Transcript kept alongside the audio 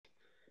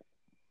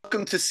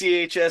welcome to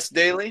CHS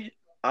Daily.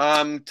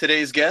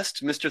 Today's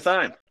guest, Mr.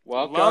 Thyme.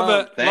 Welcome. Love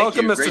it. Thank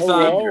Welcome, you. Mr. Great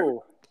Thyme.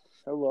 Hello.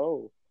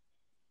 Hello.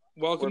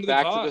 Welcome We're to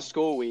back the to pod. the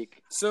school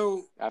week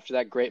So, after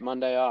that great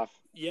Monday off.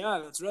 yeah,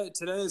 that's right.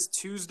 Today is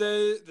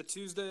Tuesday, the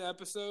Tuesday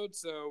episode.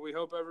 So we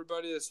hope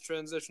everybody is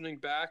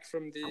transitioning back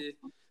from the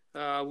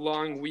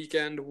long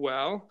weekend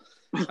well.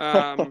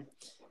 And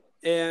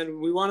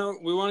we want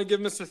to give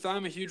Mr.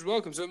 Thyme a huge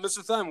welcome. So,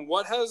 Mr. Thyme,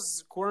 what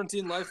has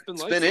quarantine life been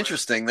like? It's been for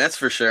interesting, that's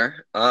for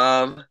sure.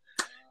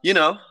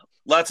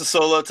 Lots of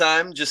solo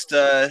time, just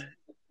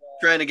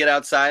trying to get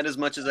outside as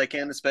much as I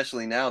can,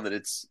 especially now that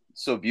it's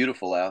so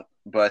beautiful out.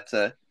 But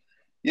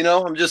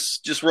I'm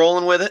just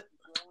rolling with it,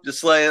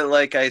 just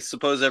like I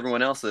suppose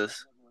everyone else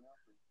is.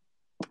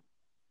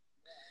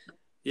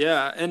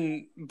 Yeah,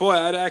 and boy,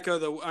 I'd echo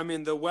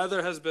the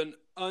weather has been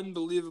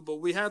unbelievable.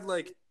 We had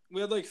like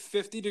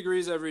 50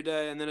 degrees every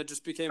day, and then it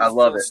just became I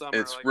love full it. summer.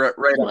 It's like, right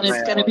Well, on it's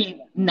my going to alley.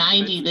 be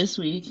 90 this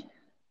week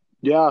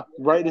Yeah,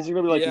 right. Is it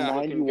gonna be like Yeah,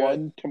 looking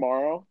 91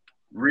 tomorrow?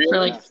 Really? for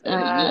like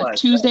Yeah.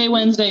 Tuesday,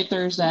 Wednesday,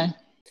 Thursday.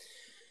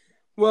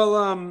 Well,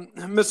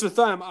 Mr.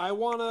 Thyme, I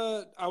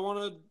wanna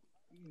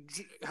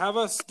have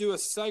us do a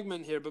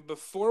segment here, but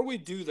before we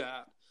do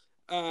that,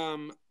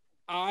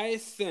 I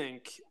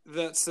think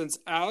that since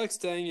Alex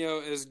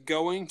Dagno is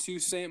going to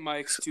St.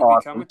 Mike's to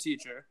become a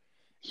teacher,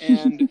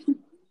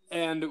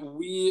 and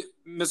we,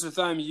 Mr.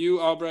 Thyme,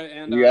 you, Albright,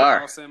 and We I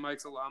are all St.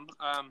 Mike's alum.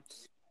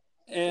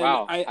 And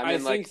Wow, I I'm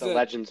in think like the that,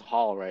 Legends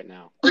Hall right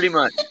now. pretty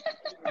much.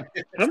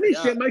 How many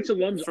Yeah, St. Mike's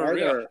alums for are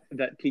real. there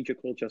that teach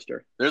at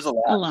Colchester? There's a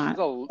A lot.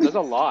 lot. There's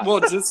a lot. Well,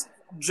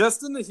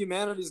 just in the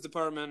humanities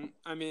department,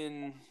 I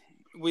mean,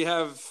 we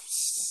have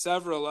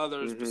several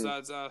others Mhm.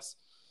 besides us.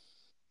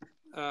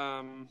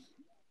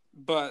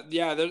 But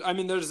yeah,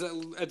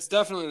 it's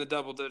definitely in the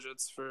double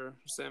digits for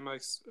St.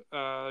 Mike's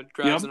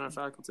grads in our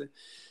faculty,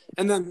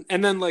 and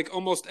then like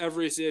almost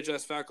every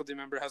CHS faculty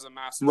member has a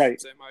master's from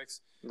Right. St.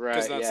 Mike's, right,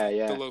 because that's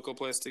yeah. the local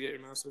place to get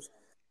your master's.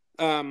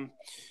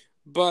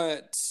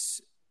 But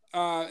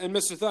and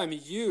Mr. Thyme,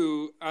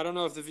 I don't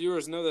know if the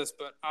viewers know this,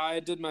 but I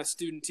did my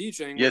student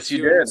teaching. Yes, with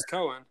you you and did. Ms.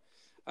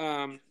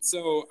 Cohen.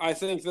 So I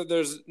think that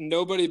there's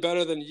nobody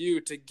better than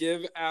you to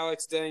give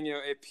Alex Dagno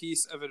a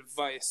piece of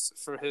advice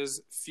for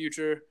his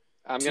future.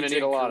 I'm going to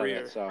teaching need a lot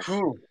career. of it, so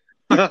Whew.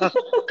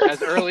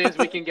 as early as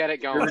we can get it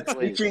For going, the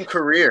please. teaching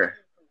career.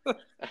 I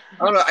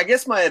don't know. I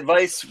guess my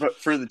advice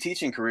for the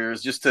teaching career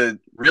is just to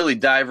really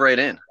dive right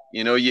in.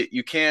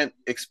 You can't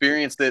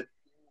experience that.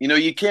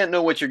 You can't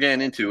know what you're getting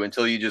into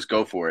until you just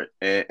go for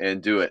it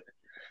and do it.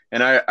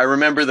 And I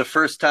remember the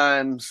first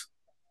times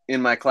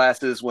in my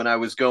classes when I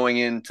was going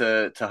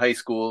into high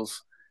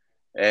schools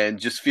and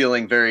just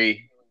feeling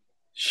very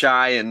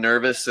shy and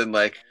nervous and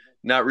like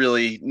not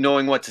really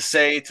knowing what to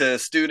say to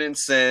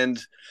students. And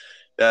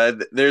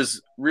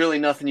there's really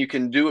nothing you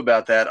can do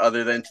about that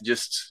other than to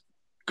just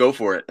go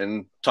for it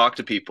and talk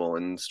to people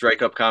and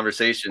strike up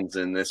conversations.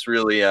 And this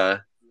really,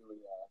 that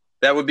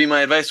would be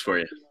my advice for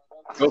you.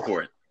 Go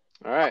for it.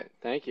 All right,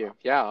 thank you.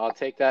 Yeah, I'll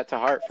take that to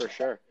heart for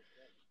sure.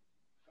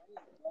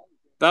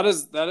 That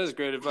is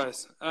great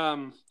advice.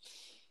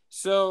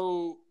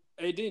 So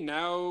AD,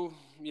 now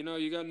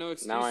you got no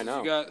excuses. Now I know.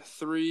 You got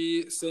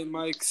 3 St.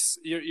 Mike's.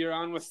 You're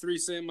on with 3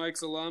 St.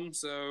 Mike's alums,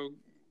 so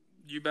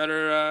you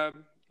better.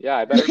 Yeah,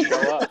 I better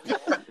show up.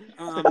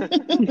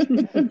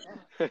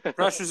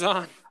 Pressure's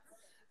on.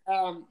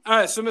 All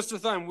right, so Mr.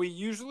 Thyme, we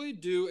usually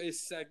do a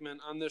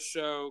segment on this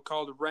show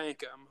called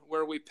Rank 'em,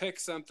 where we pick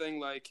something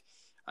like,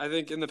 I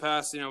think in the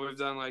past, we've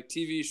done like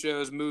TV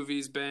shows,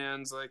 movies,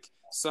 bands, like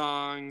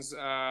songs,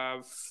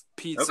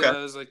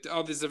 pizzas, like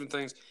all these different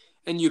things,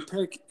 and you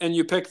pick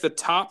the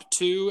top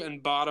 2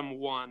 and bottom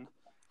 1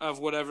 of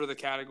whatever the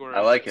category. I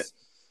like is.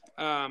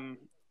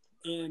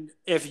 And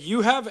if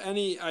you have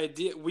any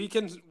idea, we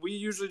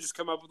usually just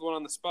come up with one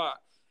on the spot.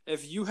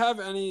 If you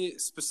have any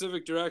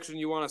specific direction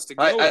you want us to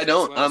go, I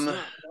don't.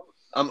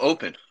 I'm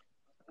open.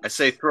 I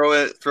say throw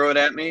it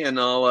at me, and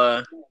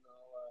I'll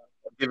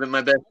give it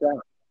my best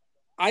shot.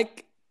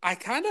 I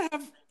kind of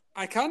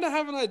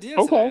have an idea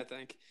Okay. today, I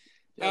think.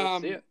 Yeah,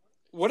 let's see it.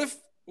 What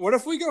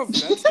if we go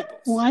vegetables?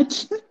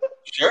 What?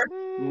 Sure.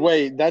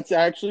 Wait, that's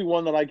actually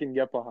one that I can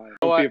get behind.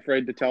 Oh, Don't be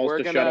afraid to tell us we're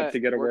to gonna- shut up to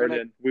get a we're word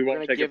gonna- in. We We're won't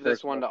going to take give it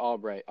this one to personal.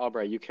 Albright.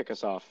 Albright, you kick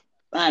us off.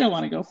 I don't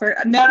want to go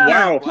first. No.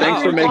 Wow,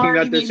 thanks for You making already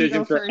that made me decision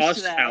go for first us,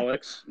 today.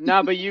 Alex.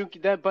 No, but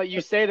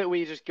you say that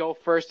we just go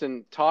first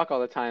and talk all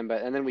the time,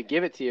 and then we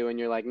give it to you, and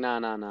you're like, nah.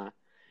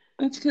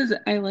 That's because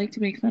I like to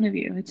make fun of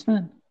you. It's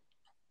fun.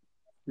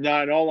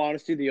 No, in all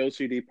honesty, the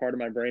OCD part of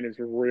my brain is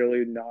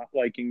really not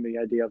liking the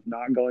idea of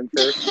not going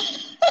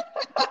first.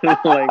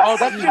 Oh,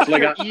 that's just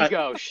like your I-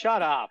 ego.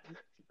 Shut up.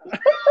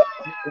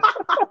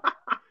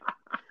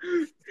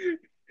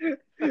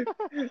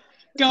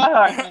 Go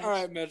All ahead.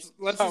 right, Mitch.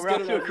 Let's Oh, just we're get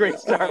off it to a over great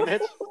with. start,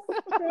 Mitch.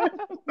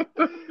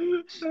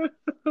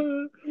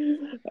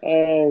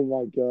 Oh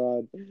my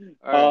god.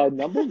 All right.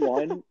 Number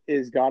 1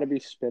 is got to be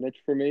spinach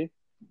for me.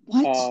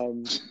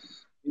 What?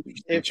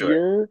 If Sure.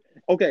 you're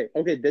okay,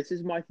 this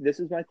is my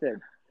thing.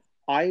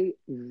 I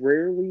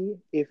rarely,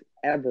 if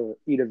ever,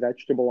 eat a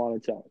vegetable on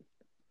its own.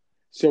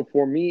 So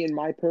for me and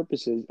my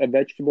purposes, a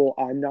vegetable,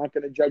 I'm not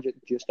going to judge it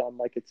just on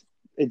like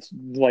it's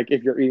like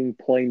if you're eating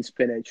plain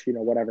spinach,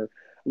 whatever.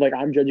 Like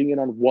I'm judging it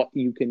on what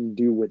you can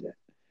do with it.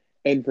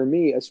 And for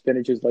me, a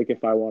spinach is like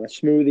if I want a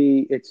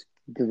smoothie, it's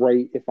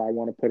great. If I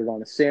want to put it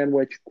on a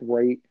sandwich,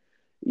 great.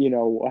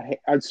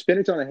 A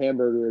spinach on a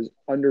hamburger is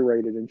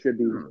underrated and should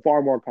be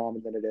far more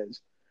common than it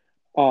is.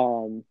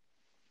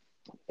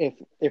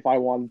 If I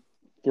want to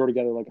throw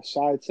together like a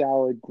side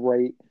salad,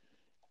 great.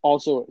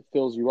 Also, it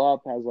fills you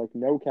up, has like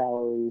no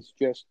calories,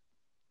 just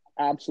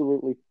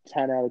absolutely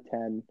 10 out of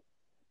 10.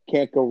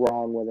 Can't go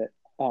wrong with it.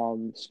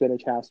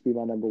 Spinach has to be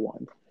my number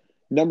one.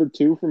 Number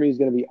two for me is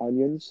going to be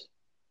onions.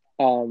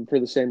 For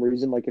the same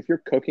reason, like if you're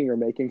cooking or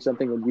making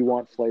something and you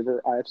want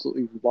flavor, I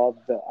absolutely love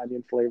the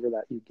onion flavor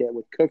that you get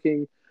with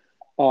cooking,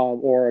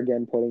 or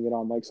again putting it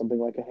on like something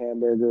like a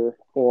hamburger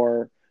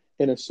or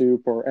in a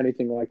soup or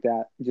anything like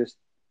that. Just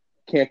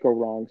can't go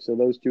wrong. So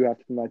those two have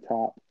to be my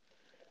top.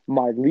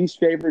 My least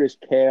favorite is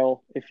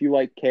kale. If you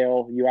like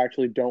kale, you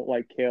actually don't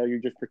like kale. You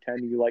just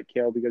pretend you like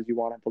kale because you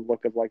want to have the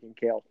look of liking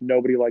kale.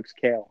 Nobody likes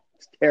kale.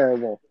 It's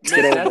terrible.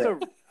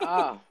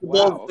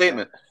 Bold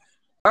statement.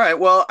 All right.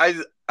 Well,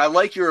 I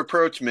like your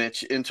approach,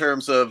 Mitch, in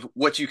terms of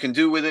what you can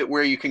do with it,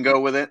 where you can go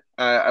with it.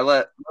 I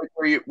like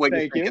what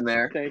you're thinking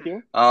there. Thank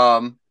you.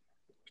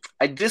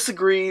 I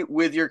disagree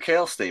with your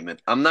kale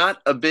statement. I'm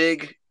not a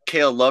big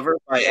kale lover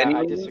by any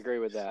means. I disagree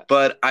with that.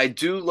 But I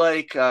do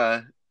like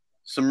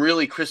some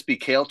really crispy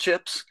kale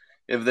chips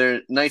if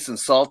they're nice and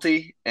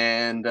salty.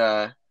 And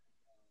I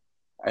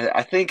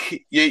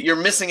think you're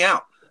missing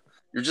out.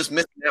 You're just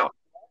missing out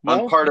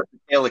on part of the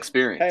kale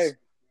experience. Hey.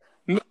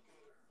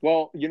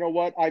 Well, you know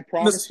what? I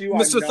promise you,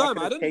 Mr. I'm not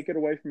going to take it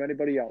away from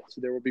anybody else.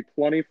 There will be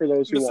plenty for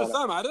those who want it. Mr.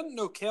 Thumb, I didn't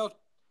know kale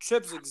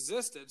chips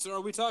existed. So are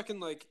we talking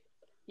like...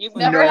 You've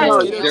never had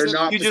potatoes? They're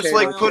not. You just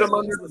like put them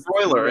under the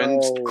broiler and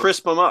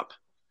crisp them up.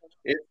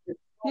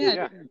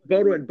 Yeah.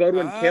 Bodwin,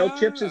 kale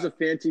chips is a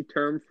fancy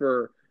term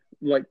for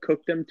like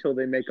cook them till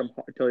it makes them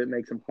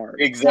hard.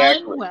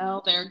 Exactly.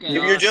 Well, they're good.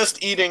 If you're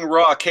just eating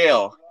raw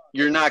kale,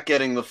 you're not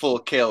getting the full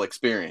kale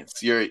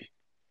experience.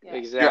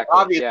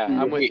 Exactly. Yeah,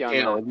 I'm with you on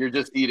kale, that. and you're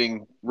just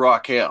eating raw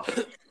kale.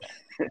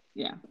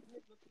 Yeah.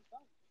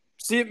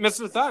 See,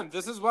 Mr. Thun,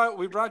 this is why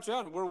we brought you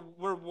on.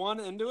 We're one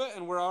into it,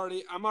 and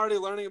I'm already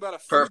learning about a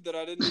food that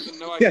I didn't even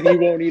know I could. Yeah, you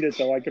won't eat it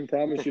though. I can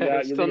promise you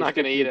that. You're still not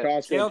going to eat it.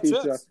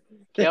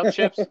 Kale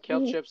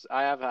chips.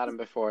 I have had them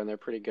before, and they're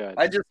pretty good.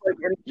 I just like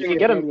you can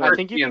get them. I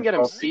think you can get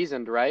them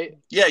seasoned, right?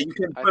 Yeah, you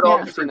can put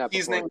all the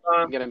seasoning on. You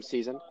can get them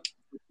seasoned.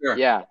 Sure.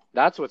 Yeah,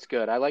 that's what's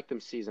good. I like them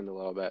seasoned a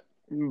little bit.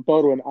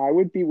 Bodwin, I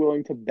would be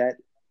willing to bet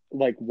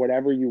like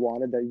whatever you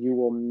wanted that you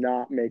will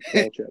not make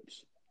kale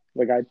chips.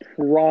 Like I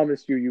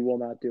promise you will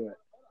not do it.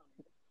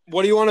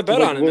 What do you want to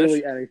bet on it?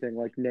 Literally anything.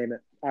 Like name it.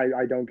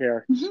 I don't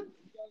care.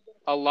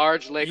 A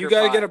large Laker. You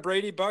got to get a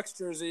Brady Bucks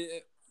jersey.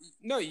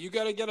 No, you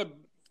got to get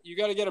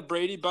a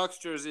Brady Bucks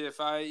jersey if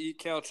I eat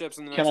kale chips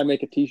in the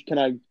next week. Can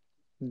I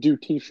do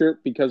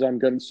T-shirt because I'm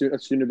going to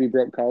soon to be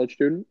broke college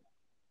student?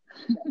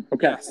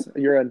 Okay, yes.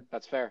 You're in.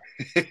 That's fair.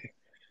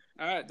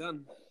 All right,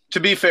 done. To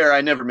be fair,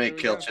 I never make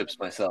kale chips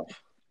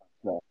myself.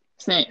 No.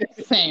 Same.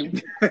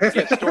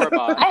 Yeah,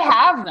 store-bought. I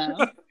have them.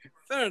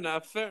 Fair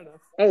enough.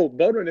 Oh,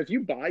 Bodwin, if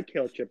you buy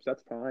kale chips,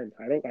 that's fine.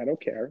 I don't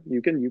care.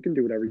 You can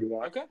do whatever you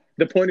want. Okay.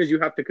 The point is you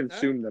have to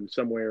consume them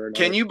somewhere or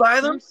another. Can you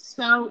buy them?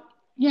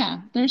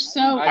 They're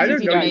so I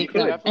easy to make.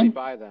 Definitely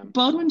buy them.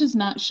 Bodwin does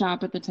not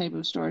shop at the type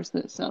of stores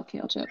that sell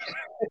kale chips.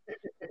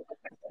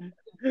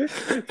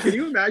 Can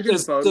you imagine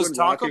Bodwin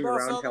walking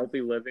around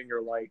Healthy Living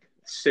or like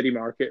City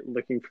Market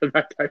looking for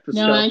that type of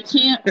stuff? No, I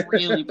can't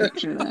really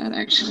picture that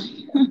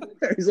actually.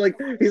 He's like,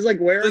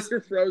 where's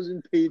your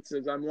frozen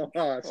pizzas? I'm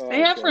lost.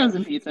 They have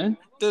frozen pizza.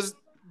 Does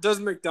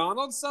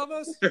McDonald's sell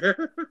this?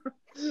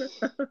 the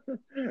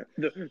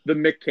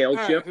McKale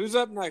chip. Right, who's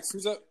up next?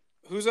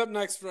 Who's up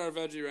next for our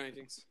veggie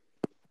rankings?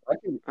 I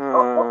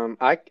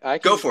can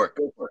go for it.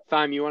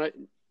 Time, you want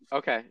to?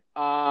 Okay.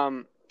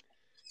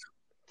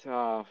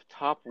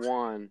 Top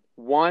one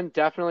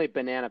definitely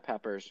banana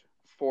peppers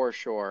for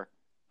sure.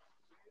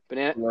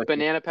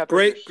 Banana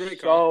peppers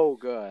great so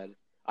good.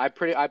 I'll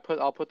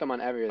put them on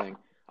everything.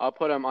 I'll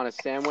put them on a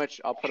sandwich.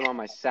 I'll put them on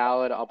my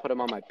salad. I'll put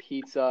them on my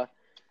pizza.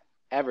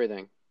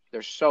 Everything.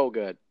 They're so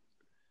good.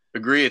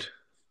 Agreed.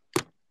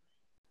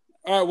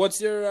 All right, what's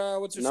your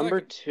number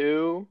second?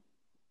 2?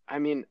 I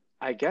mean,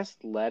 I guess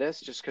lettuce,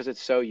 just because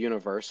it's so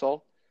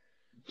universal.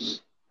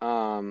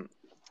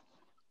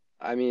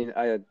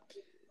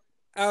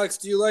 Alex,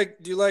 do you like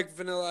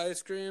vanilla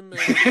ice cream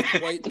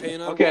and white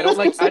paint on? Okay,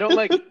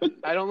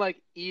 I don't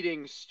like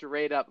eating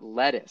straight up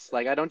lettuce.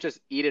 Like I don't just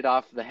eat it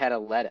off the head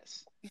of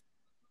lettuce.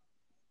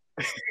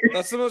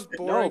 That's the most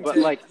boring. No, but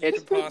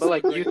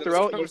you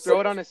throw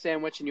it on a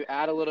sandwich and you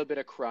add a little bit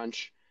of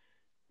crunch.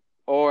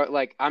 Or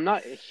like I'm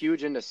not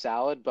huge into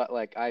salad, but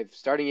like I've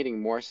started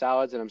eating more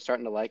salads and I'm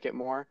starting to like it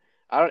more.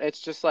 It's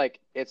just like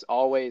it's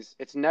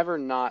never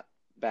not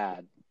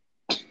bad.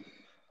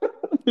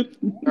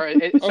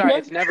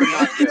 It's never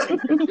not good.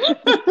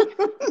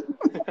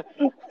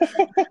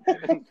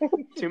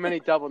 Too many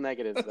double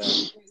negatives there.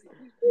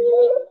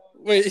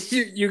 Wait,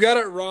 you got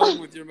it wrong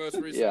with your most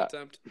recent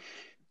attempt.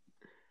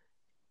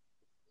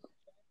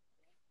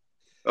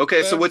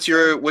 Okay, so what's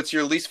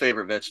your least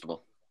favorite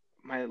vegetable?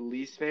 My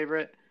least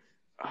favorite?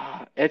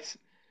 It's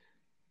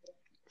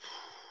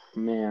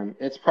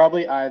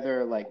probably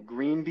either like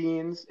green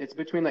beans. It's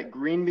between like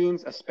green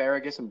beans,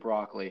 asparagus, and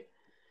broccoli.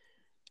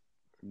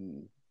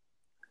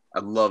 I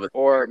love it.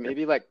 Or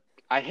maybe like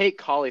I hate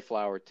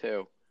cauliflower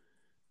too.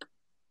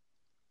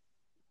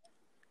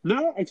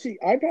 No, actually,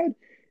 I've had.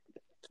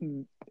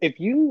 If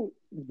you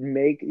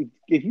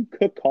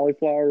cook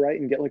cauliflower right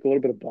and get like a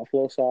little bit of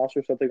buffalo sauce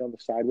or something on the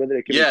side with it,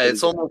 it can be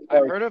it's almost.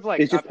 I've heard of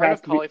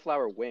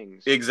cauliflower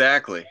wings.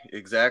 Exactly.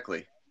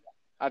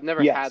 I've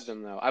never had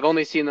them though. I've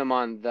only seen them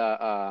on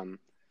the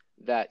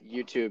that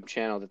YouTube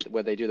channel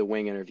where they do the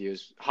wing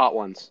interviews, hot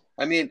ones.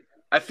 I mean,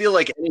 I feel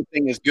like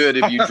anything is good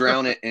if you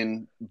drown it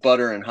in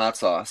butter and hot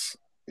sauce.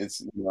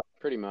 It's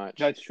pretty much.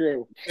 That's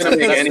true. That's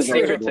the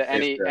secret to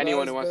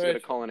anyone who wants to go to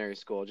culinary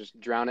school. Just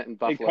drown it in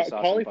buffalo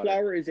sauce.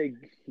 Cauliflower is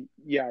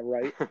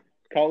right.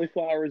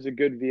 Cauliflower is a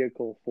good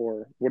vehicle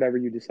for whatever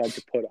you decide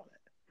to put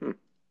on it.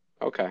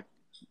 Okay.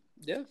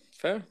 Yeah,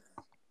 fair.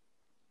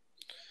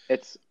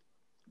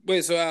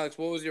 Wait, so Alex,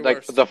 what was your like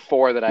worst? The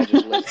 4 that I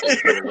just listed?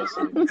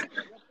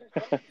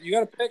 You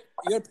gotta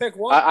pick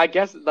one. I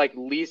guess like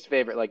least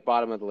favorite, like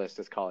bottom of the list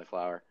is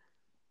cauliflower.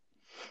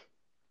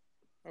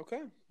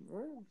 Okay. All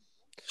right.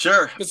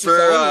 Sure.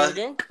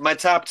 For my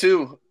top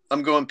 2,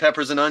 I'm going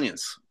peppers and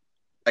onions.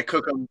 I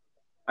cook them.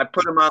 I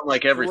put them on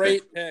like everything.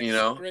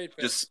 Great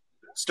picks. Just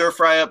stir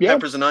fry up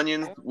peppers and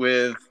onions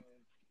with.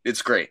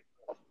 It's great.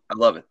 I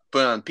love it.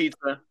 Put it on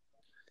pizza,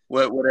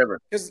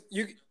 whatever. Because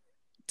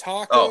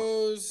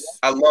tacos.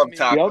 I love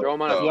tacos. Throw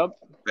them on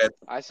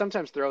I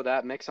sometimes throw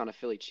that mix on a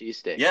Philly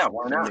cheesesteak. Yeah,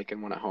 why not? I'm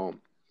making one at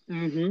home.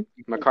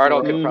 Mm-hmm.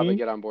 McCardle could probably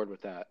get on board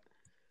with that.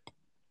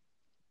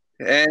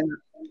 And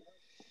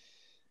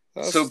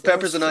so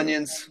peppers and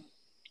onions,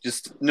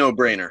 just no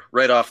brainer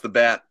right off the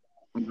bat.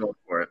 I'm going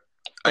for it.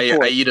 I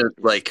eat it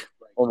like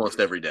almost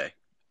every day.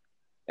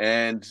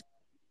 And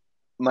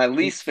my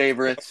least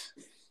favorite,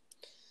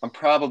 I'm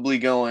probably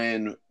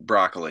going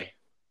broccoli.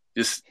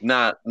 Just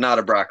not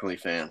a broccoli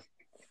fan.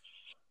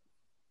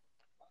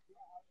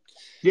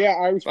 Yeah,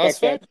 I respect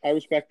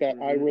that.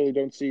 I really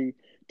don't see.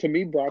 To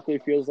me, broccoli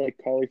feels like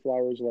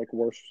cauliflower is like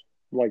worse.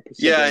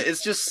 Yeah,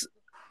 it's just.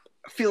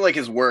 I feel like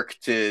it's work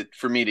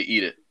for me to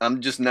eat it. I'm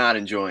just not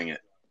enjoying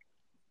it.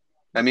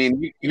 I mean,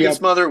 you can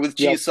smother it with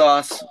cheese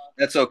sauce.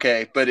 That's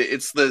okay, but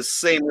it's the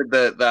same with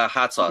the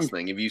hot sauce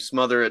thing. If you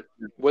smother it,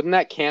 wouldn't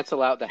that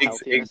cancel out the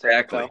healthiness?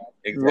 Exactly.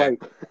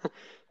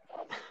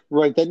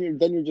 Right. Then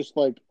you're just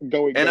like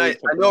going. And I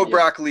know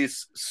broccoli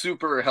is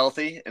super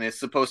healthy, and it's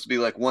supposed to be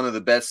like one of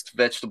the best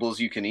vegetables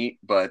you can eat,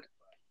 but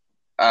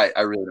I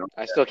really don't.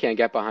 I still can't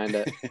get behind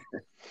it.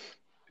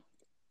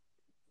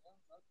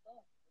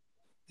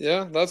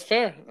 Yeah, that's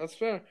fair.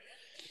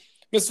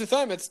 Mr.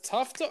 Thime, it's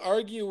tough to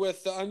argue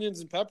with the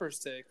onions and peppers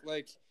take.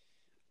 Like,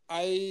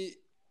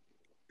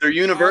 they're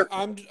universal.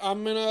 I'm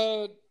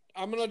gonna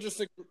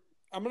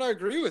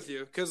agree with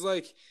you because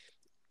like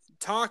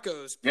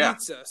tacos,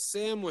 pizza,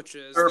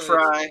 sandwiches, stir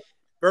fry,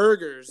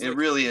 burgers. It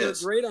really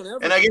is great on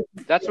everything. And I guess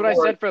that's what I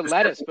said for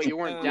lettuce, but you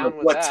weren't down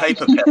with what that. Type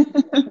of pepper.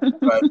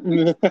 But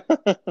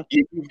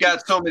you've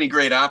got so many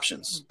great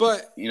options.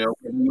 But you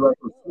like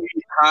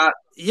sweet, hot.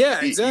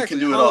 Yeah, exactly. You can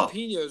do it all.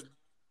 Jalapenos.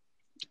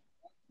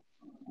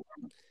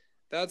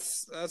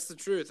 That's the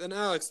truth. And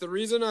Alex, the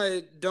reason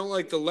I don't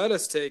like the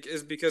lettuce take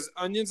is because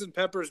onions and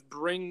peppers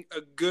bring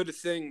a good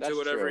thing to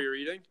whatever you're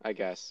eating. I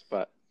guess,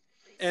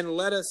 and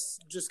lettuce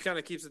just kind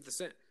of keeps it the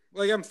same.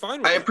 Like I'm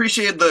fine with I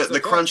appreciate the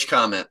crunch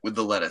comment with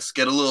the lettuce.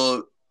 Get a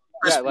little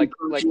like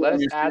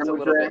lettuce adds a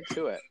little bit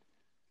to it.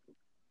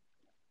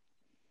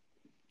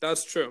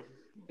 That's true.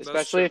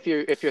 Especially if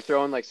you're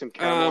throwing like some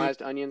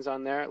caramelized onions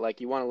on there,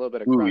 like you want a little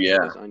bit of crunch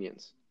in those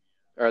onions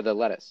or the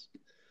lettuce.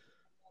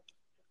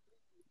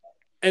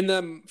 And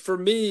then for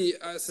me,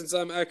 since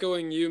I'm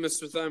echoing you,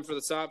 Mr. Thime, for the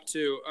top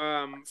 2,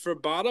 for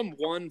bottom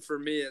 1 for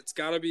me, it's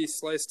got to be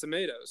sliced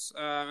tomatoes.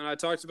 And I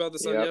talked about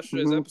this on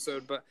yesterday's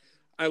episode, but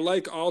I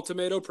like all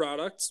tomato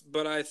products,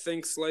 but I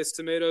think sliced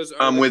tomatoes are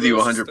I'm with you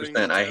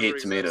 100%. I hate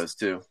tomatoes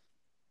too.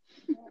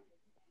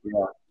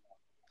 Yeah.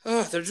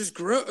 Oh, they're just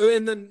gross.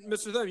 And then,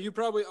 Mr. Thime, you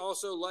probably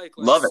also like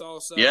love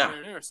salsa and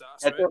marinara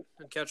sauce, right?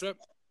 And ketchup.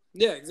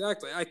 Yeah,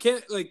 exactly. I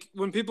can't, like,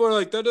 when people are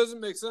like, that doesn't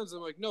make sense,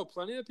 I'm like, no,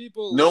 plenty of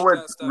people know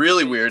what's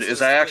really weird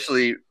is I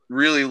actually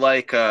really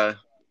like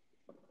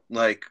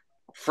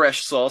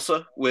fresh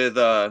salsa with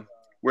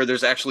where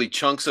there's actually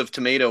chunks of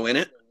tomato in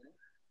it.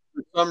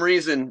 For some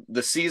reason,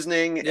 the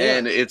seasoning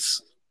and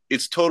it's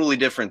totally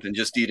different than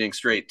just eating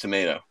straight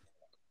tomato.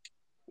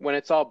 When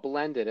it's all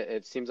blended,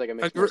 it seems like it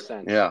makes more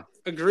sense. Yeah.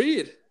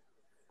 Agreed.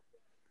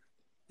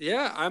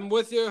 Yeah, I'm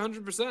with you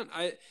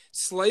 100%.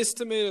 Sliced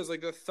tomatoes,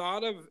 like the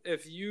thought of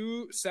if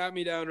you sat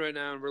me down right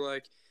now and were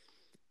like,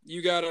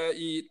 you gotta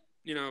eat,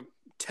 10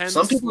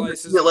 Some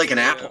slices. Some people like an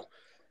apple.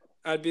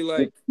 I'd be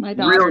like, my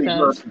daughter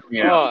does.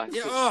 Yeah.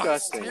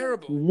 It's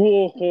terrible.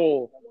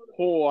 Whoa.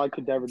 Oh, I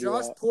could never do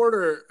Josh that.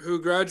 Porter,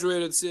 who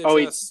graduated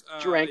CHS,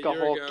 he drank a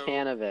whole ago.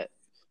 can of it.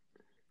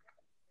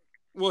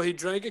 Well, he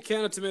drank a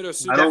can of tomato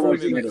soup. I don't for like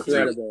me, tomato but soup.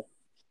 Incredible.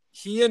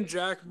 he and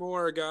Jack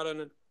Moore got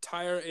an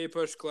entire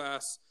A-push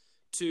class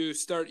to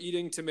start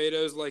eating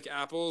tomatoes like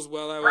apples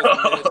while I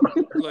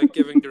was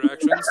giving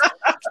directions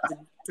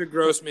to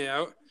gross me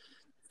out.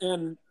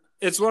 And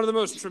it's one of the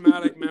most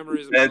traumatic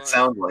memories of my life. It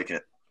sounds like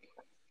it.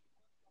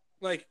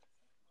 Like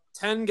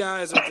 10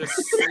 guys are just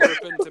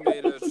slurping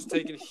tomatoes, just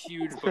taking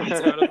huge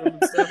bites out of them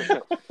and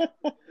stuff.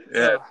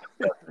 Yeah.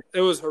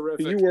 It was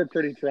horrific. You were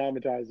pretty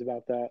traumatized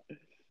about that.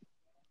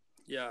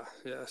 Yeah.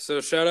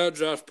 So shout out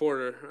Josh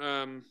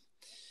Porter.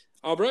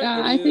 Albright,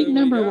 I think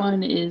number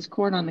one is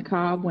corn on the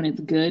cob when it's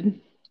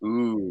good.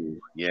 Ooh,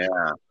 yeah.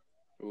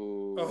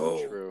 Ooh,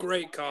 Oh, true.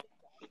 great call.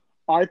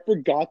 I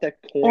forgot that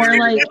corn. Or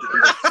like,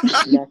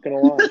 not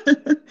gonna lie.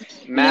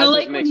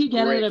 Maz when you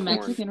get it at a corn.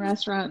 Mexican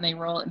restaurant and they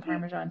roll it in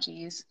Parmesan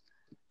cheese.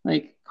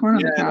 Like corn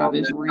on the cob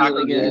is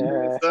really good.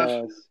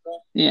 Yes.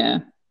 Yeah.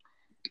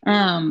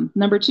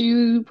 Number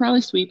two, probably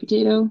sweet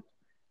potato.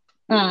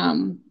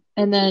 And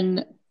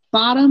then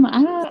bottom,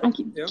 I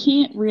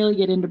can't really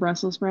get into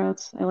Brussels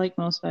sprouts. I like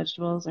most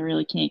vegetables. I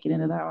really can't get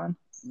into that one.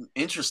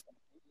 Interesting.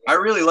 I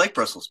really like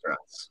Brussels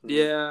sprouts.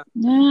 Yeah.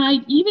 Nah,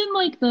 I even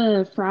like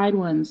the fried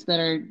ones that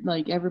are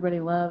like everybody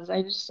loves.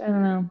 I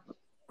don't know.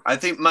 I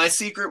think my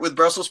secret with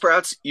Brussels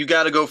sprouts, you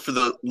got to go for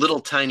the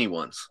little tiny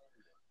ones.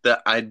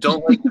 That I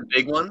don't like the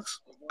big ones.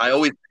 I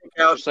always pick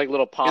out just like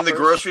little poppers. In the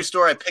grocery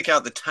store. I pick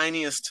out the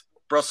tiniest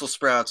Brussels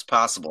sprouts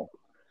possible.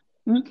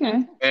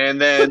 Okay.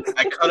 And then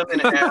I cut them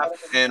in half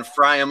and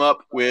fry them up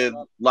with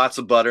lots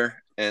of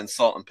butter and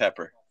salt and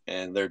pepper,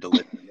 and they're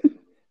delicious.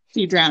 So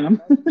you drown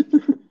them.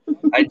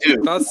 I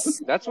do.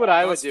 That's what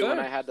I would do fair. when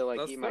I had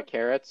to eat my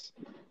carrots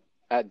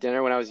at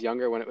dinner when I was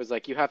younger. When it was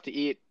like you have to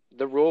eat.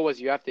 The rule was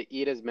you have to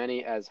eat as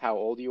many as how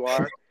old you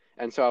are,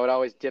 and so I would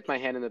always dip my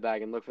hand in the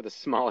bag and look for the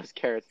smallest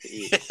carrots to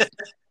eat.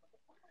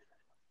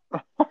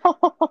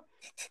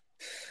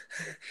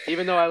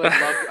 Even though I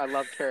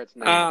love carrots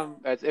now.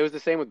 It was the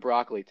same with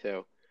broccoli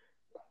too.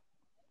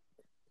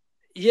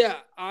 Yeah,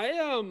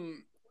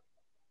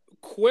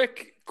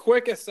 quick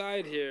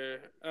aside here.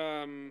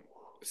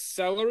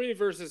 Celery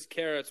versus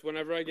carrots.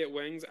 Whenever I get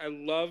wings, I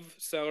love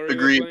celery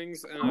with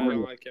wings, and I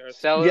don't like carrots.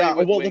 Celery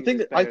the thing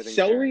that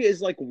celery is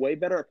like way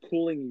better at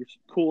cooling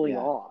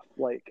off.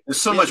 Like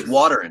there's so much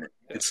water in it.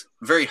 It's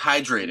very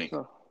hydrating.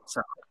 It's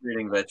a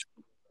hydrating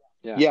vegetable.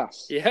 Yeah.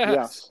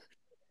 Yes.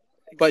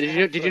 But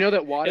did you know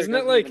that water doesn't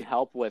even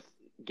help with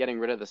getting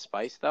rid of the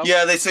spice, though?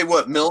 Yeah, they say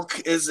milk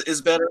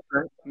is better.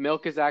 Right?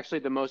 Milk is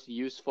actually the most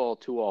useful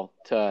tool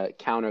to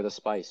counter the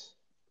spice.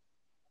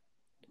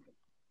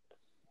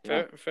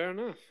 Fair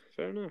enough.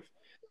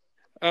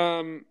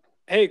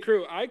 Hey,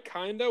 crew,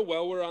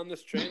 while we're on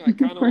this train, I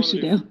kind of want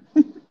to do.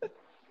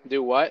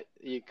 Do what?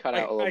 You cut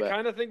out a little bit. I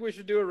kind of think we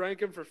should do a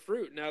ranking for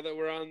fruit now that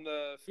we're on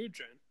the food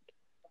train.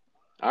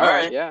 All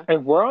right, yeah.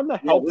 And we're on the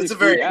healthy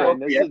food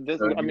train.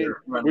 I mean,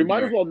 we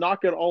might as well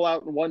knock it all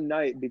out in one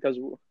night because.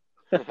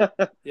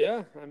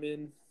 Yeah, I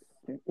mean,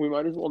 we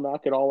might as well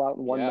knock it all out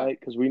in one night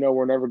because we know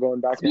we're never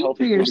going back to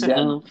healthy food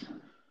again.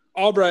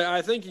 Albright,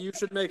 I think you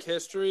should make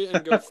history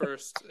and go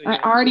first. I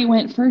already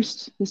went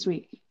first this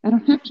week. I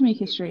don't have to make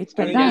history. It's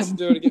been done.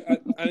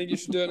 I think you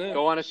should do it now.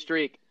 Go on a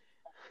streak.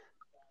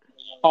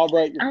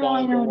 Albright, you're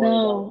fine. I don't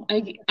know.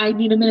 I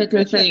need a minute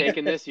to think.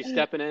 Taking this, you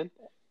stepping in?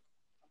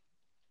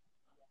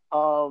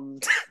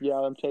 Yeah,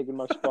 I'm taking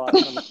my spot.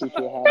 I'm a creature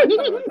of habit.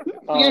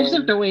 You guys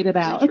have to wait it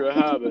out. Creature of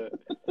habit.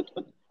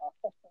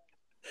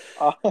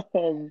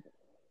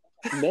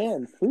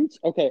 Man, fruits.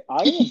 Okay,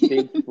 I'm a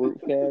big fruit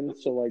fan,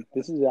 so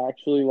this is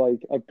actually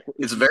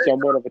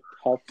somewhat of a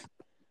tough.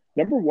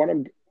 Number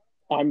one,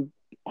 I'm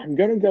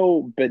gonna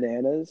go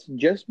bananas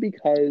just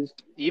because.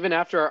 Even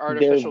after our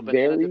artificial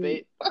banana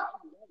debate.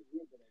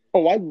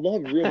 Oh, I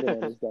love real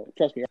bananas though.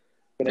 Trust me.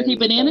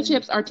 Banana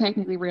chips are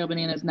technically real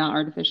bananas, not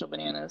artificial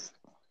bananas.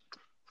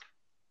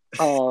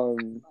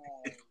 I'm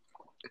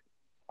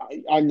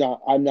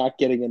not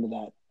getting into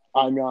that.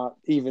 I'm not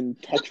even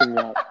touching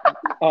that.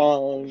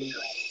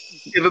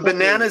 If a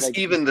banana's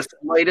even the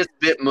slightest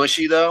bit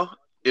mushy, though,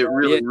 it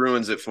really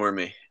ruins it for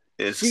me.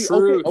 It's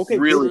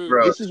really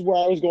gross. This is where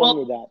I was going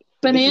with that.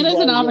 Bananas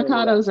and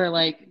avocados are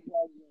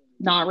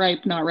not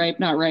ripe, not ripe,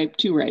 not ripe,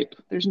 too ripe.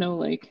 There's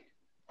no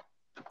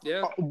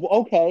Yeah.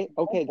 Okay,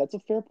 that's a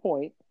fair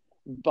point.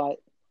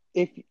 But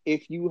if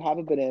you have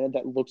a banana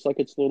that looks like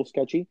it's a little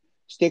sketchy,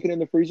 stick it in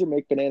the freezer,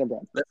 make banana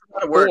bread. That's a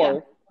lot of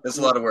work. That's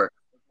a lot of work.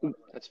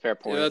 That's a fair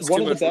point. Yeah, that's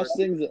one of the best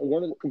things.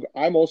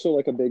 I'm also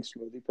a big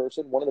smoothie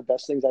person. One of the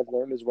best things I've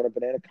learned is when a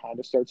banana kind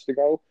of starts to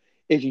go,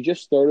 is you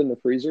just throw it in the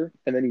freezer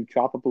and then you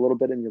chop up a little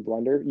bit in your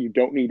blender. You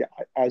don't need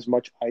as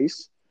much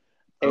ice,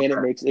 and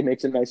it makes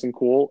it nice and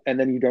cool. And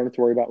then you don't have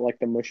to worry about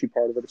the mushy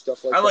part of it or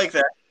stuff like that. I like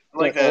that. I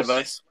like that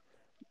advice.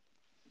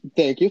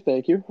 Thank you.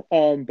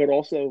 But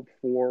also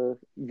for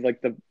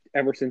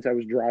ever since I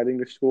was driving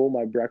to school,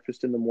 my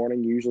breakfast in the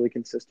morning usually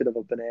consisted of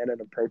a banana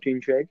and a protein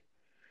shake.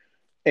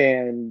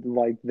 And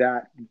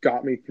that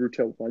got me through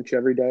till lunch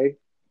every day.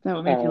 That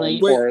would make you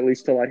late. Or at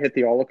least till I hit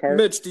the a la carte.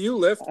 Mitch, do you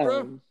lift,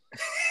 bro?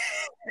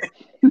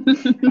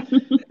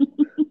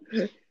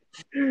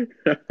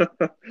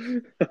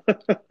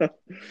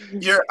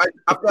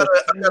 I've got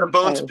a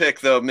bone to pick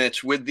though,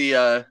 Mitch, with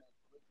the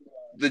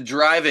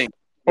driving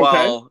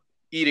while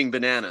eating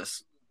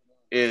bananas.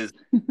 Is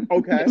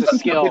It's a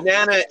skill. A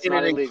banana in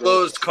an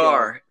enclosed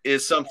car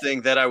is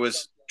something that I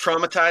was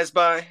traumatized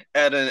by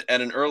at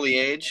an early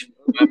age.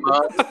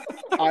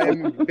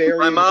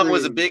 My mom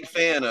was a big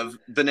fan of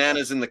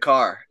bananas in the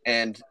car,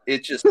 and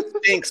it just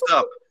stinks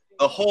up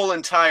the whole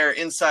entire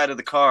inside of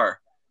the car.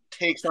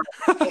 Takes on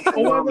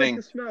overwhelming,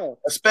 the smell.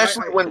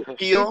 Especially when the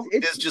peel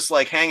is just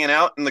like hanging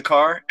out in the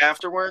car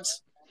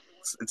afterwards.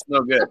 It's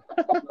no good.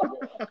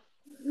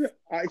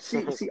 I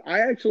see. I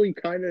actually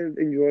kind of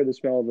enjoy the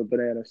smell of a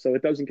banana, so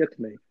it doesn't get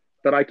to me.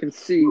 But I can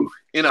see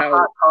in a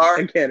hot car.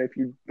 Again, if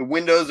the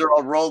windows are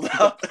all rolled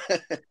up.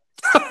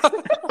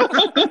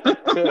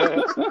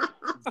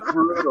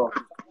 Brutal.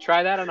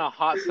 Try that on a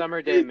hot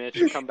summer day, Mitch,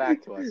 and come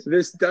back to us.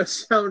 This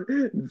does sound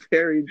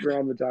very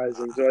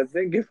traumatizing. So I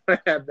think if I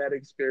had that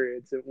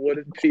experience, it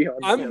wouldn't be on.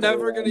 I'm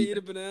never going to eat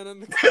a banana in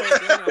the car.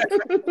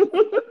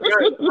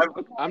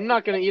 I'm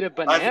not going to eat a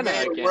banana I've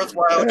made again. A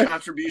worthwhile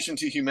contribution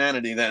to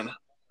humanity then.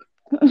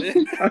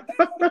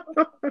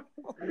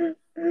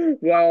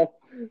 Well,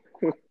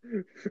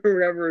 for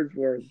whatever it's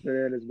worth,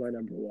 banana is my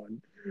number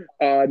one.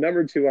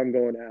 Number two, I'm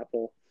going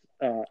apple.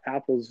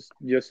 Apple's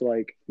just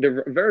like they're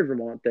a very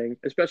Vermont thing,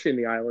 especially in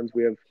the islands.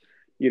 We have,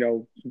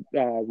 a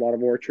lot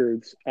of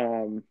orchards.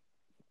 Love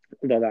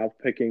apple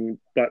picking,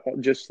 but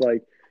just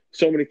like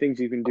so many things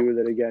you can do with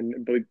it.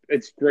 Again, but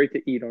it's great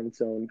to eat on its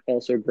own.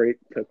 Also great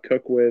to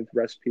cook with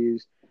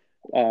recipes.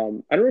 I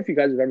don't know if you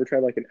guys have ever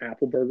tried like an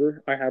apple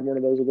burger. I had one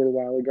of those a little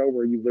while ago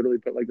where you literally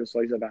put like a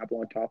slice of apple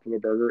on top of a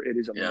burger. It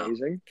is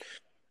amazing.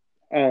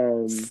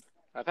 Yeah.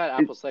 I've had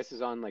apple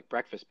slices on like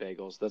breakfast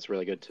bagels. That's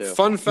really good too.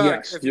 Fun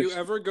fact, if you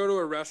ever go to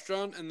a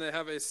restaurant and they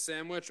have a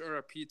sandwich or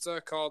a pizza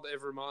called a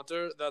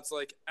Vermonter, that's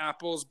like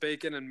apples,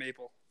 bacon, and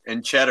maple.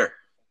 And cheddar.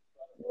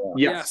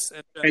 Yes.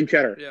 And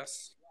cheddar.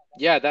 Yes.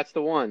 Yeah, that's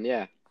the one.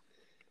 Yeah.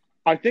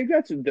 I think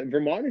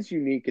Vermont is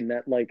unique in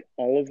that like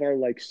all of our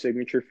like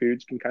signature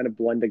foods can kind of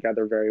blend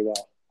together very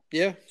well.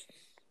 Yeah.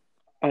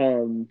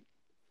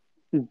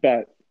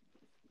 But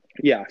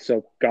yeah,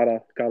 so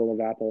gotta love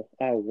apple.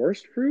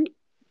 Worst fruit?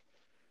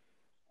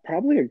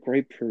 Probably a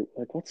grapefruit.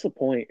 Like, what's the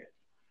point?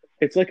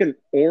 It's like an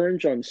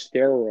orange on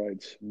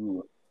steroids.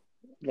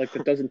 Like,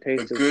 it doesn't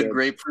taste as good. A good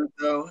grapefruit,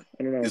 though,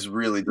 is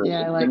really good.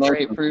 Yeah, I like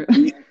grapefruit.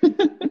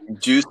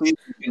 Juicy.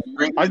 You can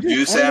drink the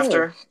juice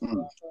after.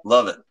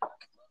 Love it.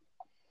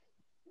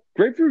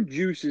 Grapefruit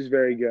juice is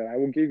very good. I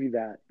will give you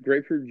that.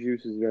 Grapefruit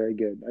juice is very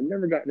good. I've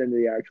never gotten into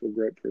the actual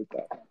grapefruit,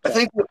 though. I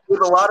think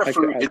with a lot of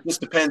fruit, it just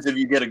depends if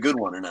you get a good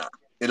one or not.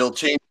 It'll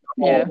change.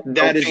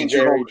 That is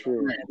very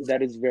true.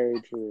 That is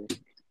very true.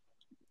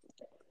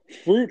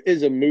 Fruit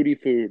is a moody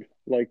food.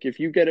 Like, if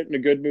you get it in a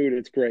good mood,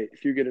 it's great.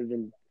 If you get it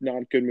in a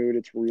not good mood,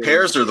 it's really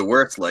Pears are the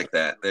worst like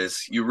that.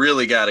 You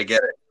really got to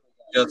get it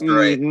just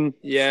right.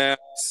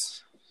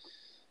 Yes.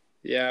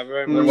 Yeah,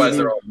 very much. Otherwise,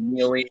 they're all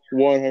mealy.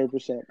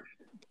 100%.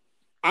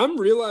 I'm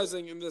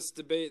realizing in this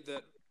debate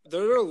that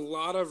there are a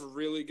lot of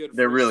really good fruits.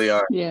 There really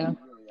are. Yeah.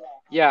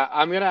 Yeah,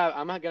 I'm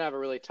not gonna have a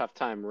really tough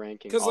time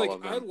ranking all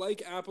of them. I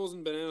like apples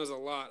and bananas a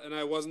lot, and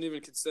I wasn't even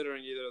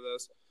considering either of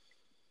those.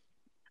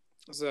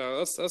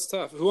 So that's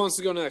tough. Who wants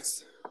to go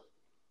next?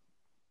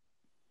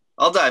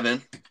 I'll dive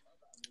in.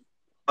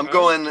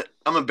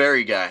 I'm a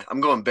berry guy.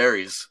 I'm going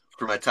berries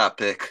for my top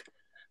pick.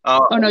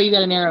 Oh no, you got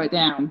to narrow it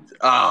down.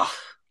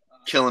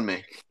 Killing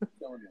me.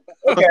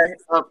 Okay.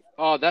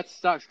 That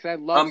sucks because I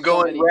love. I'm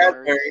going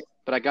raspberries,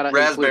 but I got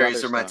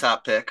raspberries are my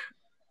top pick.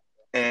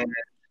 And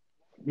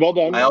well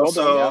done. I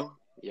also,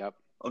 yep.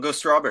 I'll go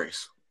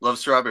strawberries. Love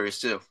strawberries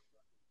too.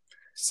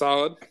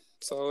 Solid.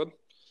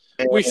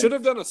 We should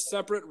have done a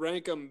separate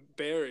rank of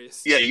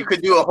berries. Yeah, you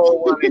could do a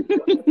whole one.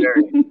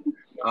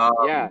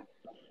 Yeah.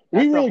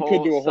 We really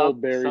could do a whole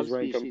berries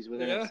rank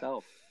within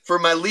itself. For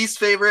my least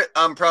favorite,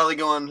 I'm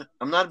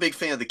not a big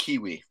fan of the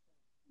kiwi.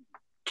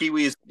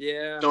 Kiwis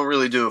don't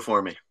really do it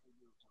for me.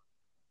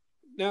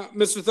 Now,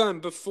 Mr.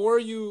 Thun,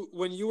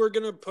 when you were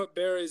going to put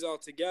berries all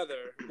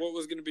together, what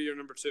was going to be your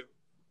number two?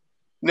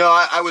 No,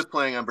 I was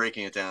planning on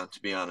breaking it down, to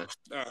be honest.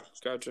 Oh,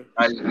 gotcha.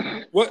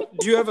 What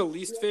do you have a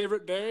least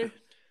favorite berry?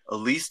 A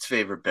least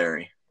favorite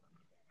berry?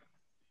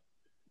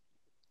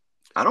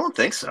 I don't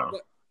think so.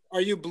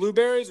 Are you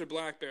blueberries or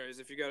blackberries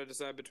if you got to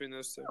decide between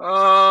those two?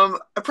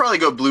 I'd probably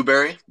go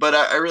blueberry, but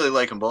I really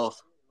like them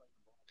both.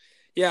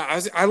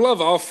 Yeah, I love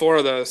all four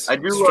of those. I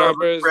do love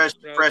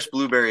fresh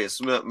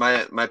blueberries.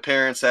 My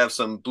parents have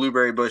some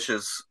blueberry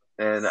bushes,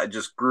 and I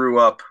just grew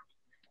up.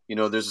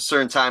 There's a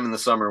certain time in the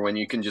summer when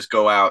you can just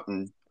go out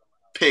and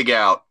pig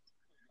out,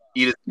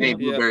 eat as many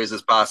blueberries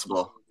as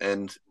possible,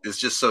 and it's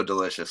just so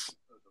delicious.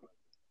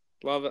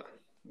 Love it.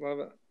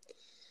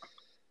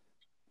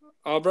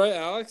 Albright,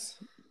 Alex?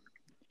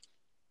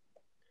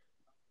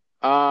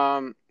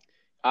 I'm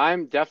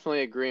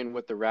definitely agreeing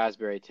with the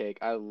raspberry take.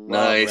 I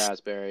love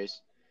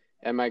raspberries.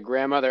 And my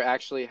grandmother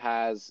actually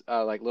has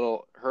like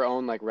her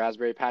own like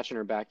raspberry patch in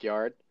her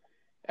backyard.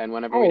 And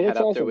whenever we head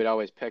up there, we'd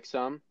always pick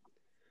some.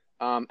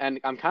 And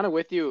I'm kind of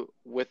with you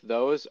with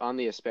those on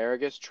the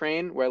asparagus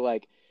train, where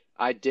like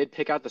I did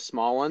pick out the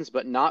small ones,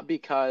 but not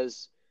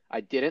because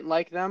I didn't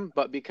like them,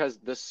 but because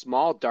the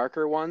small,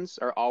 darker ones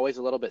are always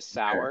a little bit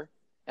sour,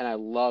 and I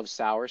love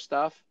sour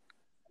stuff.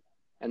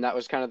 And that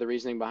was kind of the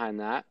reasoning behind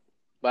that.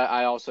 But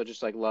I also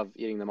just like love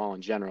eating them all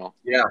in general.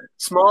 Yeah,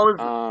 small is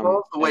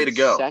the way to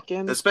go.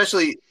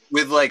 Especially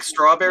with like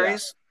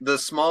strawberries, the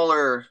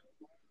smaller,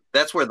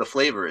 that's where the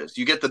flavor is.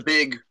 You get the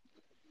big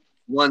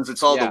ones,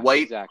 it's all the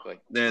white. Exactly.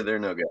 They're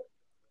no good.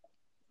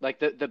 Like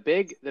the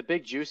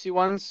big juicy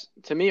ones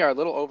to me are a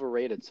little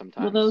overrated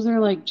sometimes. Well, those are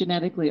like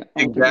genetically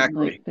altered.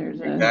 Exactly. Like,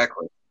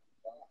 exactly.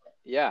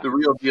 Yeah. The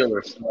real deal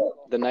are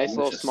the nice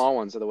little small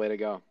ones are the way to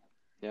go.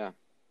 Yeah.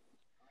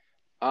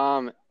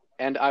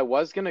 And I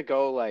was gonna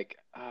go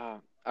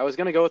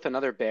with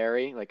another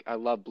berry. Like I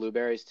love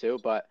blueberries too,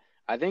 but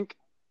I think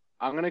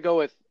I'm gonna go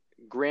with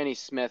Granny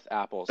Smith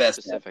apples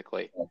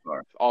specifically.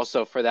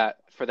 Also for that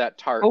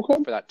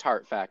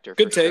tart factor.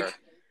 Good take.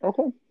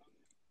 Sure.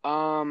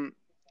 Okay.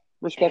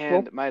 Respectful.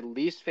 And my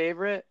least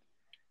favorite,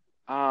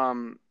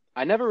 I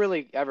never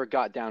really ever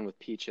got down with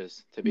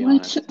peaches, to be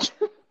honest.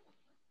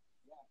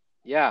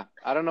 Yeah,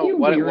 I don't know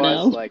what it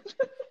was like.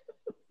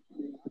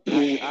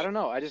 I don't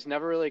know. I just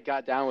never really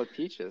got down with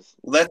peaches.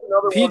 Well, that's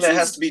another one that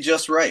has to be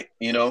just right.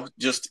 You know,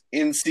 just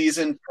in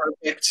season,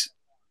 perfect.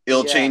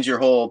 It'll change your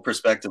whole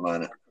perspective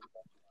on it.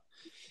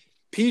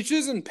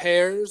 Peaches and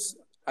pears.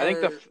 I think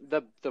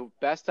the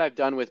best I've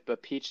done with the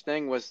peach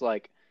thing was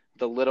like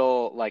the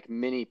little like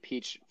mini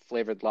peach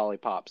flavored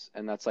lollipops,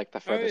 and that's like the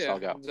furthest I'll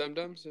go.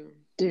 Dum-dums, yeah.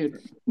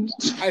 Dude,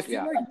 I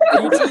feel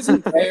like peaches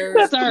and pears.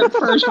 That's our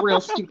first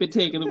real stupid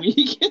take of the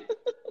week.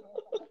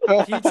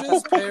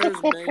 Peaches, pears,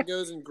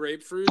 mangoes, and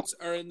grapefruits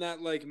are in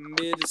that like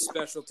mid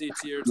specialty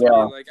tier to me.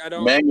 Like I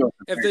don't.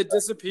 If they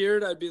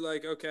disappeared, I'd be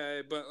like,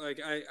 okay, but like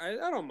I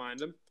don't mind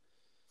them.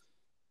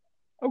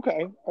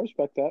 Okay, I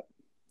respect that.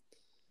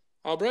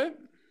 Albright?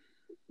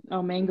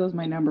 Oh, mango's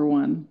my number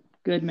one.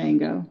 Good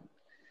mango.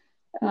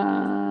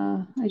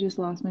 I just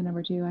lost my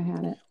number 2. I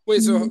had it.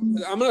 Wait, so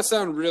I'm gonna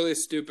sound really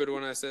stupid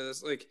when I say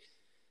this. Like,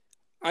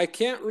 I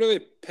can't really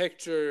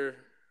picture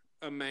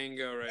a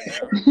mango right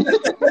now.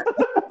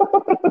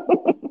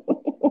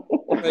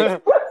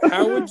 Like,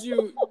 how would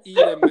you eat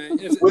a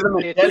mango? Is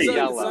it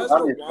the size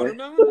of a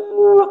watermelon?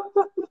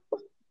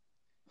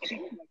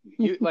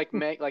 You like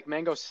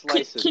mango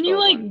slices. Can you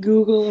like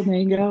Google a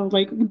mango?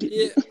 Like,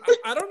 yeah,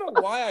 I don't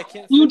know why I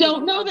can't. You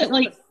don't know that,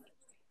 like.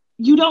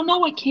 You don't know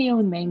what kale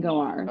and mango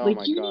are. Oh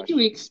like you need to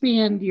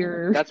expand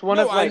your. That's one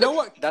of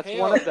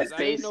the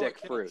basic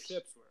fruits.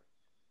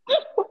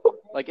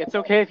 Like it's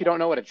okay if you don't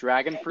know what a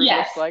dragon fruit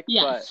looks like,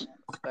 but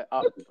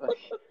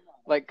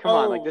like come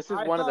on, like this is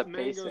one of the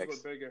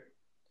basics.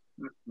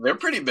 They're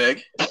pretty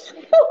big.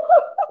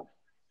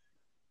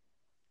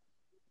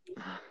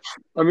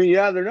 I mean,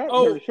 yeah, they're not.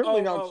 They're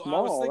certainly not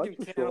small. That's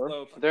for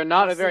sure. They're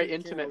not a very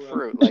intimate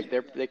fruit. Like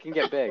they can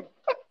get big.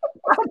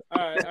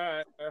 All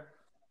right.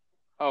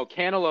 Oh,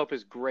 cantaloupe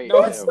is great.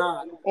 No, it's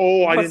not.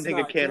 Oh, I didn't think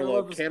of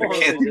cantaloupe.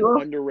 Cantaloupe is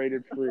an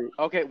underrated fruit.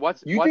 Okay,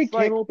 you think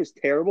cantaloupe is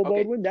terrible,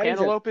 Baldwin?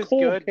 Cantaloupe is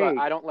good, but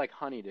I don't like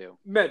honeydew.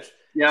 Mitch.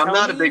 Yeah, I'm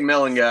not a big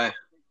melon guy.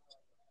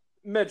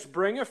 Mitch,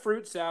 bring a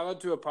fruit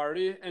salad to a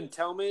party and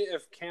tell me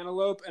if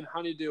cantaloupe and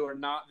honeydew are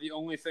not the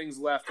only things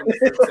left in the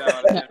fruit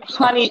salad.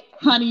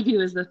 Honeydew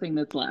is the thing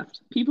that's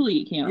left. People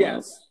eat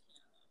cantaloupe.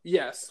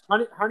 Yes.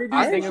 Honeydew.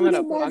 I think I'm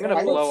gonna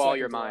blow all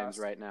your minds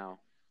right now.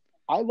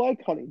 I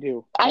like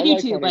honeydew. I do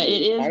too, but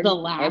it is the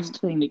last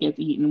thing that gets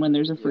eaten when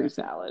there's a fruit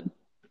salad.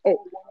 Oh,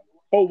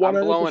 100%, I'm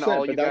blowing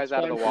all you guys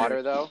out of the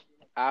water though.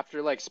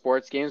 After like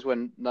sports games,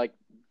 when like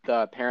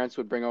the parents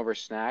would bring over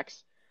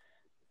snacks,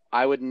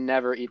 I would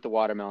never eat the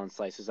watermelon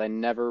slices. I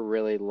never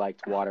really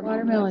liked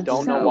watermelon. I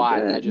don't know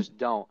why. Good. I just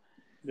don't.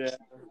 Yeah.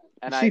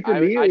 And I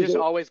just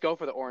always go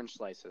for the orange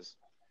slices.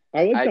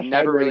 I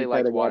never really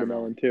liked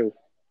watermelon too.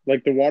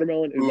 Like the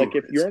watermelon, like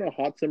if you're on a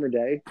hot summer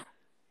day,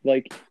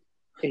 like.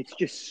 It's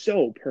just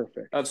so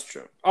perfect. That's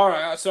true. All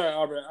right. Sorry,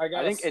 Albert. I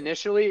think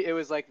initially it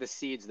was like the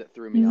seeds that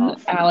threw me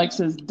off.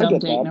 Alex's dumb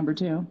take number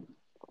 2.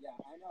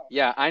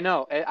 Yeah, I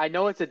know. I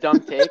know it's a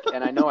dumb take,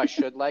 and I know I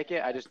should like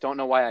it. I just don't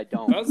know why I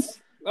don't. That's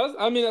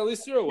I mean, at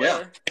least you're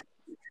aware.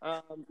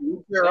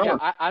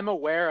 Yeah. I'm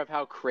aware of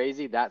how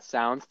crazy that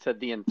sounds to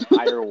the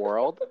entire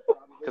world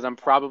because I'm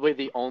probably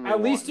the only one.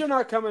 At least you're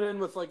not coming in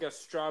with like a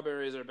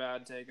strawberries are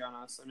bad take on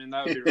us. I mean,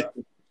 that would be rough.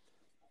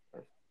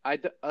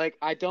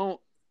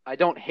 I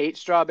don't hate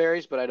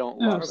strawberries, but I don't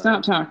love them.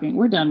 Stop talking.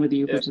 We're done with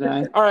you for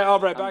today. All right,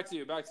 Albright, back to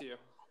you.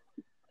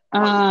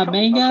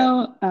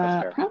 Mango,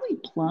 okay. Probably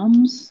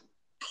plums.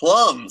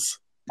 Plums?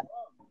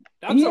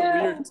 That's a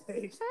weird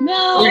taste.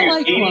 No, I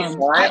like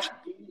plums.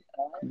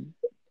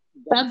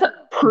 That's a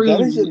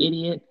prune, you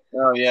idiot.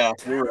 Oh, yeah,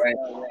 you're right.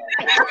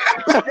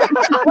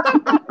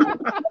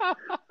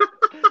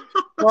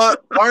 Well,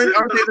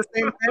 aren't they the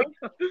same thing?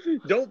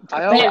 Don't.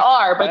 They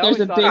are, but there's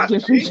a big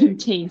difference in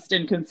taste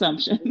and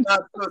consumption.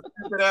 Not so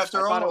stupid after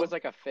all. I thought it was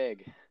like a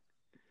fig.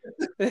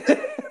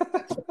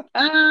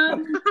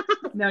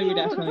 No, you're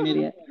definitely an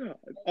idiot.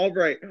 All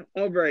right.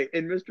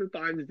 In Mr.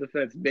 Thimes'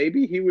 defense,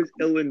 maybe he was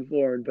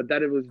ill-informed, but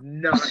that it was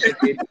not an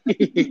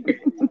idiot.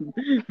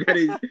 That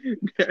is.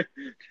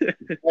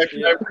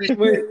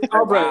 Wait,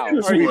 Albright,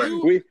 Wow. are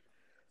you?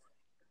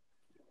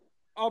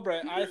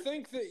 Albright, I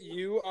think that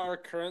you are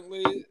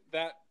currently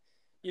that.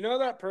 You know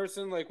that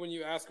person, like when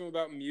you ask them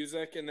about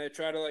music and they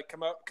try to like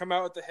come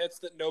out with the hits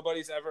that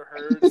nobody's ever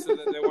heard, so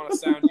that they want to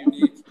sound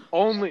unique.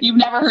 You've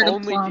never heard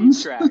of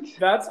Plums? Tracks.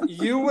 That's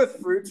you with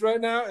fruits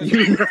right now. And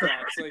deep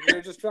tracks. Like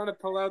you're just trying to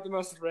pull out the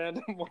most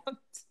random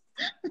ones.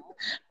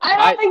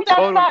 I don't think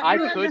that's not I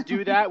true. could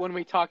do that when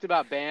we talked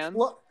about bands.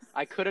 What?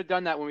 I could have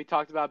done that when we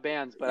talked about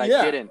bands, but I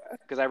didn't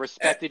because I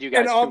respected you guys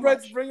And too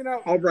Albright's much. bringing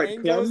out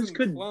Albright, mangoes plums and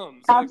could-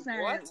 plums. I'm Like,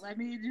 sorry. what? Let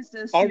me just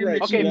assume Albright,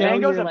 that Okay, you know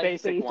mango's your, a like,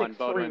 basic one, fruits.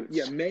 Bodwin.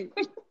 Yeah,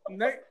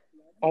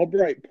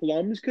 Albright,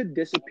 plums could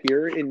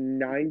disappear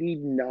and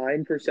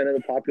 99% of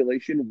the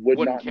population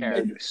Wouldn't not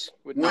care. notice.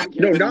 Would not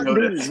No, care. not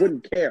notice.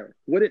 wouldn't care.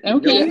 Wouldn't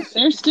Okay, notice.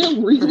 they're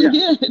still really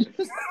good.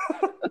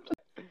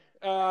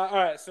 All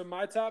right, so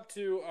my top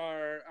two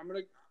are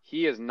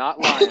He is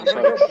not lying, I'm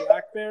gonna folks. go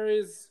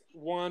blackberries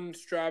 1,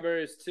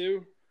 strawberries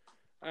 2,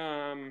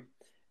 and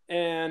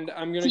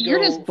I'm gonna So go.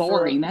 you're just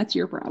boring. For, That's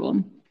your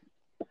problem.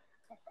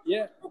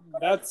 yeah,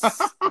 that's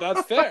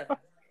fair.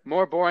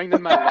 More boring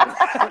than my life.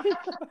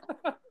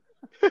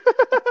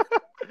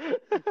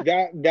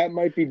 That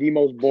might be the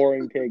most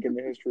boring take in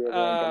the history of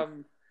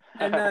random.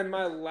 And then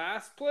my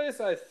last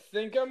place, I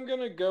think I'm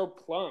gonna go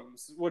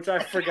plums, which I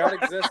forgot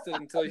existed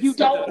until you You said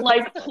don't it.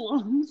 like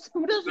plums?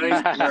 Who doesn't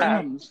like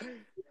plums?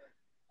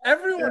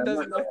 Everyone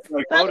doesn't like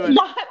plums. That's Bodwin,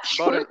 not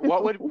true.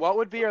 Bodwin, what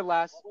would be your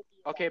last?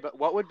 Okay, but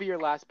what would be your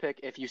last pick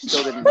if you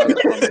still didn't know that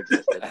plums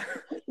existed?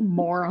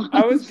 Moron.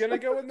 I was gonna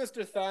go with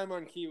Mr. Thyme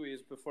on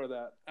kiwis before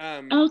that.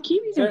 Oh,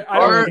 kiwis are I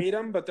don't good. hate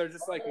them, but they're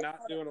just like not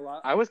doing a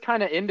lot. I was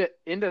kind of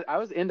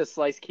into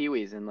sliced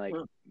kiwis in like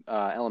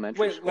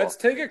elementary Wait, school. let's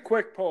take a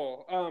quick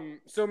poll.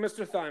 So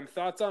Mr. Thyme,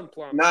 thoughts on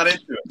plums? Not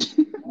into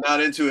it. Not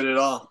into it at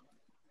all.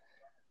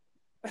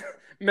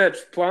 Mitch,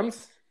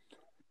 plums?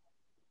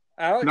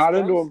 Alex, Not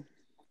plums? into them.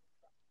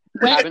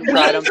 Haven't When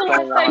tried was them, the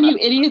don't last time wanna. you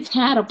idiots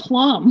had a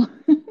plum?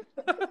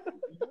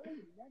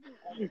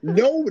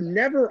 No,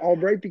 never,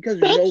 Albright, because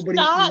That's nobody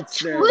not eats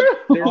true. them.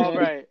 They're not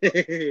Albright. a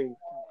thing.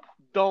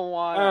 Don't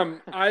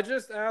want. I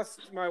just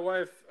asked my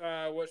wife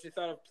what she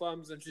thought of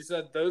plums, and she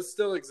said those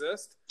still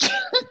exist.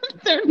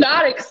 They're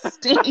not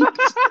extinct.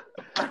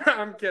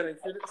 I'm kidding.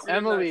 She didn't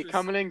Emily actually-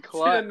 coming in She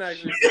clutch. didn't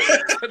actually say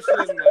that, but she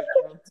doesn't like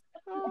plums.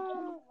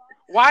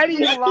 Why do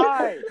you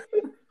lie?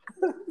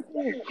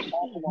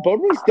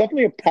 Bodwin's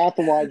definitely a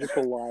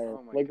pathological liar.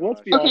 Oh my like,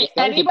 let's be Okay, honest.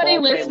 that was a anybody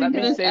ball listening let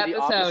to me this say the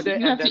episode, opposite you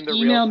and have then to the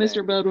email real Mr.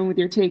 thing. Bodwin with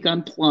your take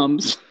on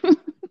plums.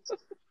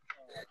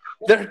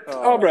 They're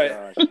Oh, all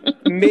right. gosh.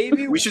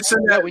 Maybe We should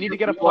send Yeah, out we need to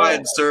get a wide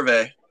poll.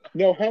 survey.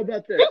 No, how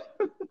about this?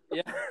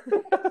 Yeah.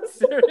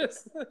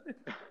 Seriously.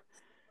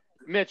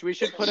 Mitch, we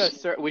should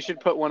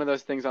put one of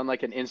those things on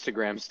like an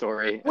Instagram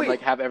story and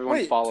like have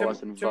everyone follow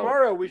us and vote.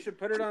 Tomorrow we should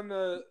put it on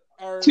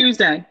our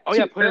Tuesday. Oh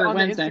yeah, put it or on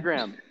Wednesday. the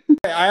Instagram.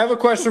 Okay, I have a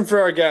question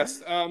for our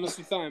guest,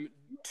 Mr. Thyme.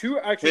 Two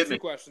Hit me.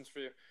 questions for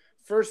you.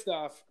 First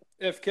off,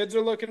 if kids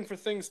are looking for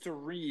things to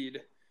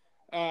read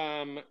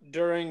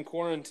during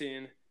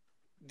quarantine,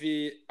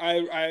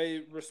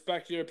 I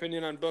respect your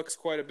opinion on books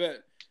quite a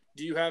bit.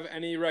 Do you have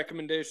any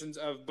recommendations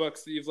of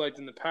books that you've liked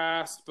in the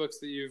past, books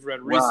that you've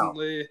read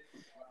recently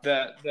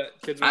that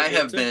kids might I be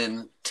have into?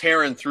 been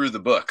tearing through the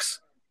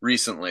books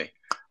recently.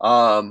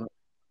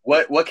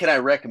 What can I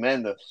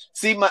recommend?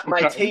 See, my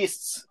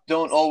tastes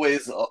don't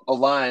always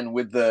align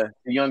with the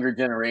younger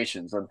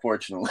generations,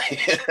 unfortunately.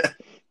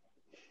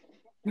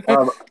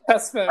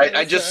 That's fair.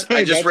 I just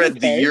That's read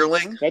The okay.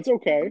 Yearling, That's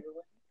okay.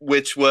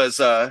 which was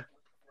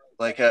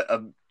like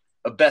a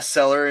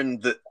bestseller in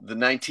the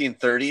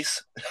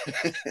 1930s.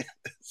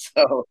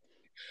 So,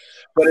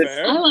 but it's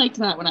Fair. I liked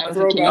that when I was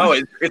a kid. no,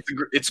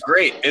 it's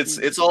great.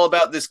 It's all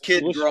about this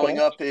kid Respect. growing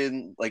up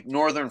in like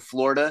northern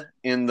Florida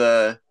in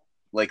the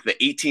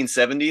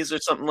 1870s or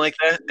something like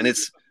that. And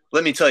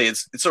let me tell you,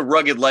 it's a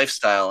rugged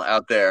lifestyle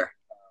out there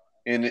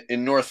in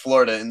North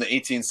Florida in the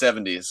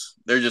 1870s.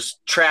 They're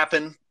just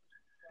trapping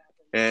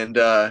and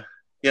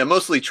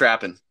mostly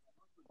trapping.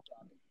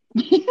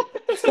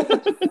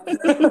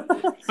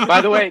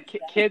 By the way,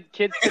 kids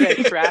today,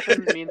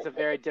 trapping means a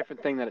very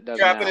different thing than it does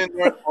Trapping now. in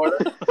North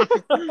Florida.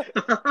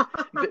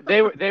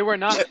 They were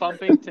not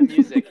thumping to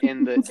music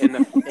in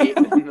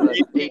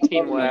the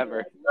 18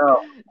 whatever.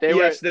 No. They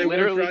Yes, were they were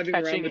literally driving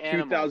around catching the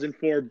animals.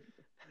 2004.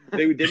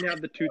 They didn't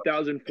have the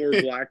 2004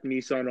 black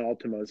Nissan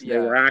Altimas. They Yeah.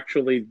 were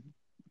actually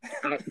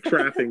out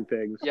trapping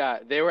things. Yeah,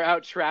 they were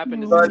out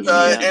trapping. To But see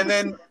them. and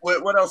then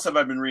what else have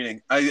I been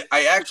reading? I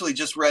actually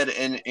just read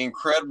an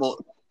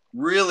incredible,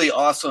 really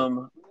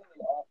awesome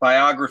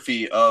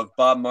biography of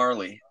Bob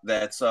Marley.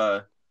 That's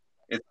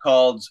it's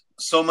called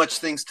 "So Much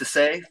Things to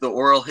Say: The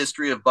Oral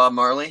History of Bob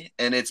Marley,"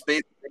 and it's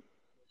basically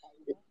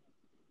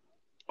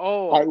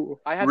Oh,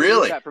 I had to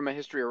really? read that from a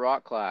history of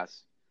rock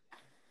class.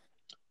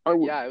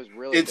 Yeah, it was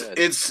really good.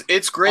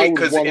 It's great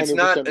because it's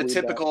not a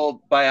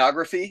typical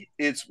biography.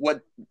 It's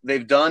what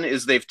they've done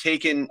is they've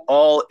taken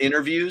all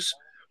interviews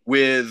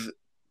with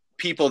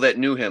people that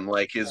knew him,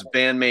 like his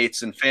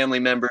bandmates and family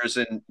members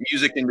and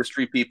music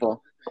industry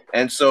people.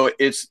 And so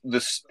it's the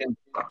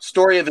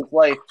story of his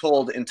life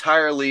told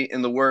entirely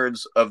in the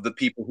words of the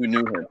people who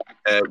knew him,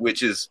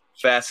 which is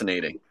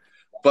fascinating.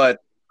 But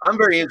I'm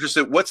very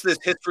interested. What's this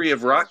history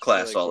of rock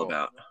class all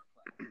about?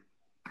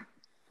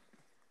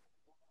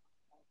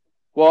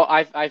 Well,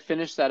 I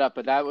finished that up,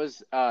 but that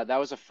was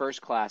a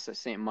first class at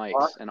St.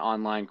 Mike's, an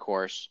online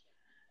course,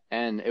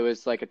 and it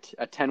was like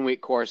a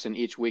 10-week course, and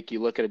each week you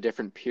look at a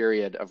different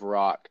period of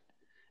rock,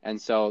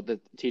 and so the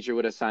teacher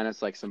would assign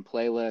us like some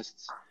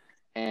playlists,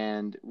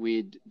 and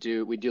we'd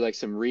do like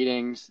some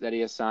readings that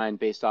he assigned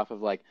based off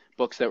of like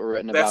books that were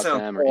written about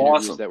them or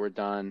interviews that were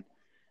done,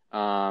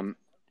 and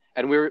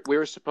we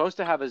were supposed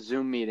to have a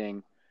Zoom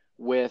meeting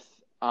with,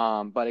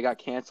 but it got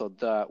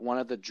canceled. One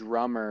of the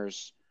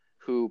drummers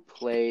who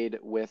played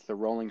with the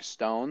Rolling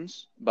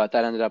Stones, but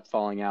that ended up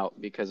falling out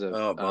because of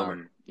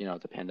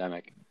the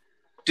pandemic.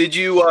 Did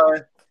you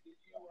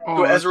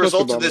as a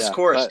result of this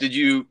course, did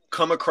you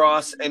come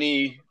across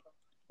any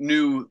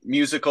new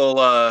musical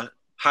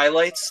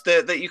highlights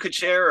that you could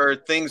share, or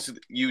things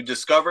you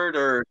discovered,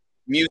 or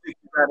music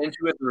you got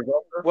into as a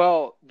result of?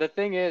 Well, the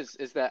thing is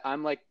that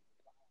I'm like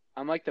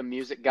the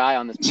music guy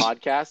on this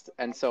podcast,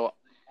 and so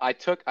I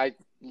took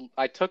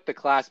the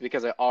class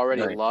because I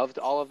already loved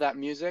all of that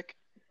music.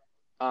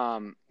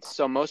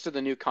 So most of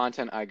the new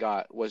content I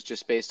got was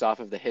just based off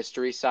of the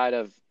history side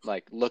of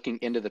like looking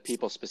into the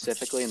people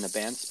specifically and the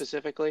band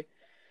specifically.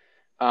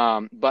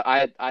 But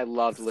I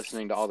loved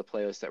listening to all the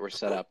playlists that were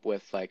set up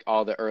with like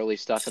all the early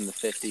stuff in the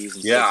 50s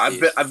and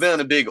 60s. I've been on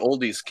a big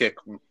oldies kick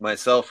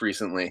myself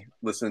recently,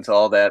 listening to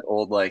all that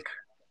old like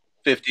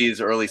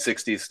 50s, early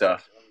 60s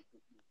stuff.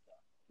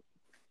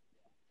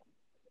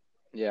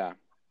 Yeah.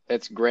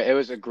 It's great. It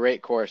was a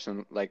great course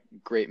and like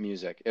great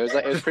music. It was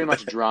pretty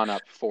much drawn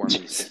up for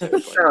me.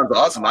 Sounds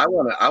awesome. I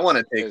want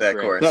to take that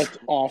course. That's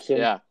awesome.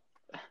 Yeah.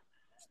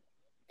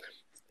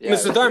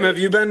 Mr. Dime, have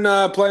you been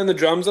playing the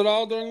drums at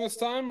all during this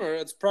time, or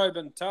it's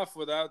probably been tough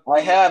without?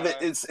 I have.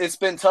 It's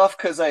been tough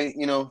because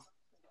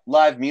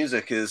live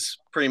music is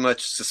pretty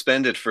much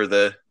suspended for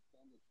the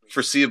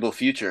foreseeable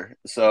future.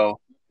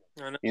 So,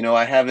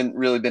 I haven't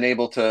really been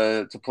able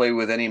to play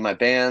with any of my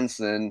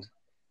bands, and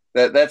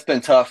that's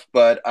been tough,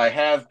 but I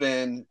have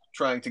been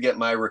trying to get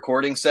my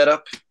recording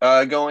setup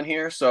going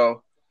here.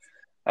 So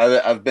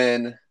I've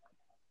been,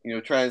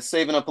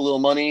 saving up a little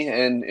money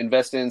and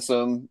invest in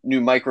some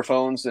new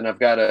microphones, and I've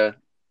got a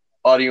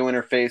audio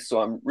interface. So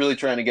I'm really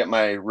trying to get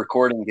my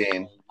recording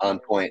game on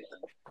point.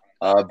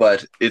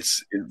 But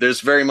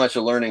there's very much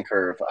a learning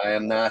curve. I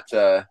am not,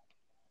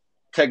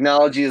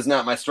 technology is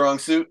not my strong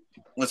suit.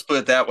 Let's put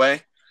it that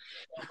way.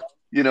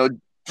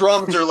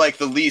 Drums are like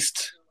the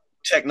least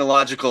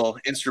technological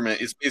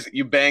instrument. Is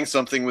you bang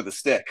something with a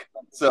stick.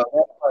 So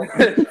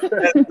that's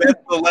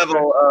the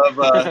level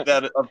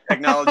of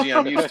technology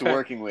I'm used to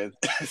working with.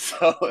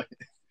 So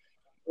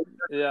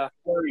yeah,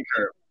 learning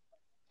curve.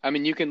 I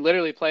mean, you can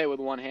literally play it with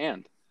one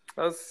hand.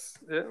 That's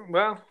it's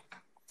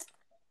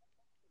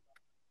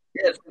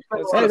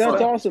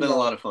awesome. It's been a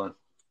lot of fun.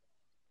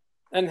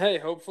 And hey,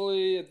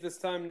 hopefully at this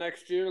time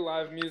next year,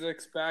 live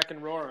music's back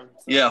and roaring.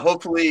 So. Yeah,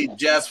 hopefully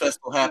Jazz Fest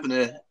will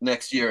happen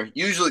next year.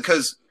 Usually,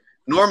 because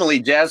normally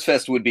Jazz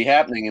Fest would be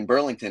happening in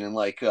Burlington in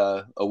like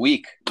a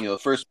week,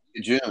 first week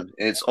of June.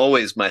 It's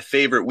always my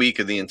favorite week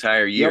of the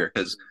entire year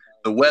because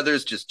the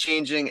weather's just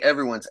changing.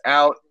 Everyone's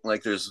out.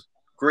 Like there's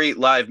great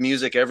live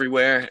music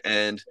everywhere,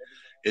 and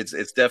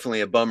it's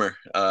definitely a bummer.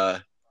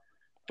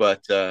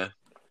 But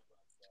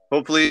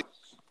hopefully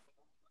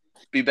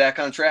be back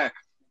on track.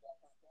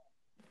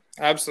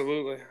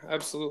 Absolutely.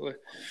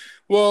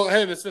 Well,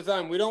 hey, Mr.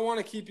 Thime, we don't want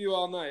to keep you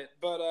all night,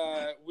 but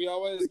we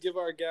always give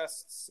our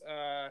guests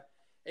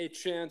a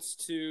chance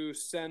to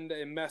send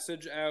a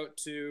message out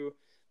to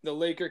the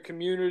Laker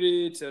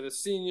community, to the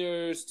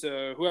seniors,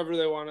 to whoever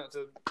they want it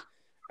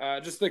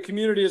to, just the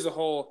community as a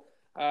whole,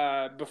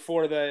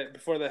 before they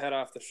head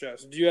off the show.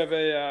 So do you have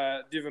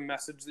a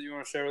message that you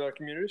want to share with our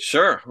community?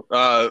 Sure.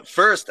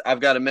 First, I've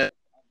got to thank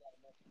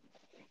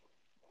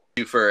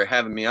you for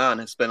having me on.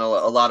 It's been a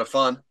lot of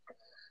fun.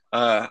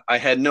 I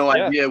had no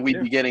idea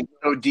we'd be getting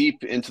so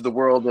deep into the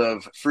world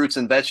of fruits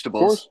and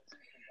vegetables.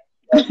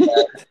 I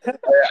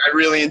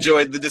really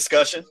enjoyed the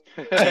discussion.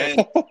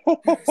 And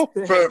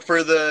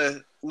for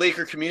the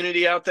Laker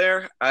community out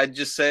there, I'd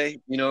just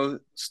say,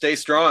 stay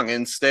strong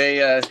and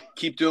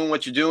keep doing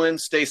what you're doing.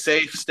 Stay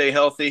safe, stay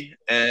healthy,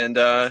 and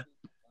I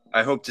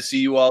hope to see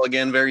you all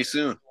again very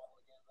soon.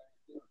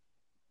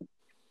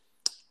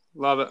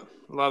 Love it.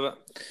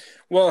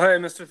 Well, hey,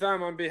 Mr.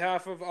 Thime, on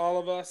behalf of all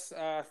of us,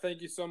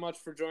 thank you so much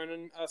for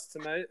joining us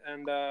tonight,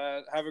 and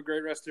have a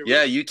great rest of your week.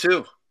 Yeah, you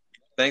too.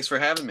 Thanks for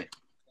having me.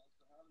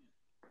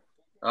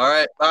 All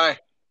right, bye.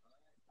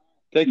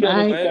 Take care,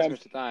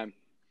 Mr. Thime.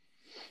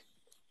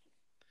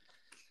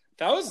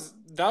 That was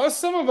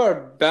some of our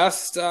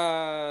best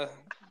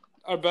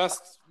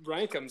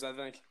rankums, I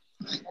think.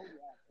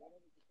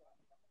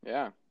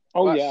 Yeah.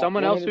 Oh, well, yeah.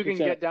 Someone 100%. else who can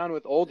get down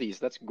with oldies.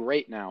 That's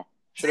great now.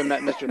 Should have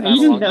met Mr. Thyme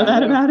You didn't know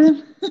that about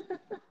him?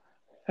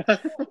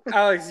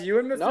 Alex, you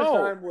and Mr.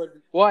 Thyme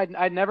would. Well,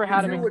 I'd never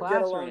had him in would class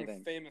get or along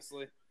anything.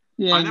 famously.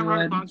 Yeah, I never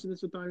had a class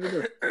with Mr. Thyme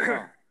either.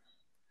 Oh,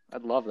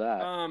 I'd love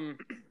that.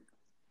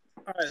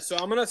 All right, so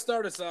I'm gonna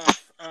start us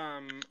off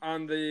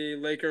on the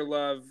Laker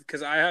love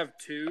because I have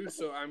two,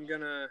 so I'm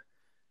gonna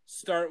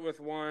start with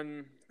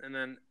one and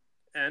then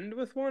end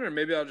with one, or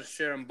maybe I'll just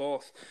share them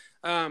both.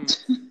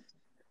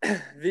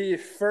 The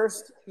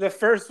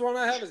first one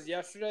I have is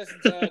yesterday.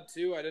 Since I had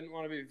two, I didn't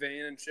want to be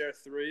vain and share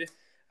three.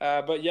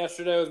 But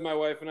yesterday was my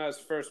wife and I's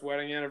first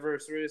wedding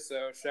anniversary,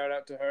 so shout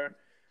out to her.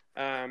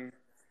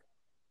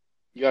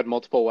 You had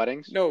multiple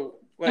weddings? No,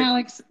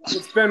 Alex.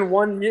 It's been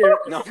 1 year.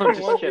 No, I'm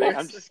just kidding.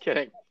 I'm just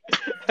kidding.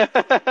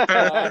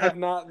 I have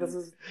not. This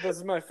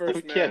is my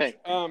first marriage.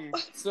 Kidding.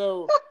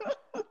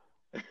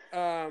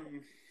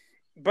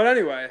 But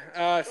anyway,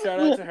 shout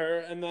out to her,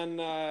 and then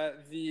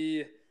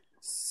the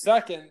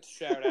second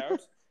shout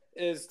out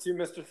is to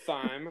Mr.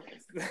 Thyme.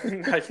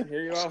 I can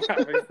hear you all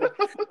laughing.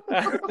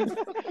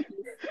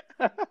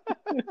 I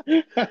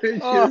had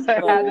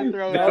to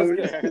throw it out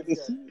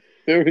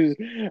there.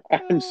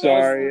 I'm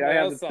sorry. I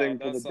have a thing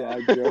for the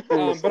dad joke.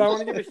 But I want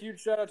to give a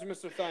huge shout out to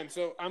Mr. Thyme.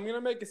 So I'm going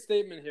to make a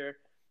statement here.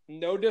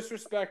 No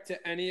disrespect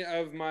to any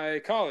of my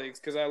colleagues,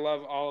 because I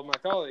love all of my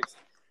colleagues.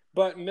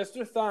 But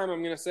Mr. Thyme,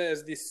 I'm going to say,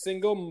 is the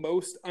single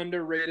most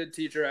underrated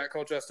teacher at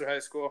Colchester High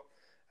School.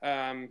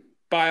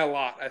 By a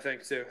lot, I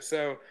think, too.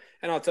 So,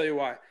 and I'll tell you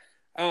why.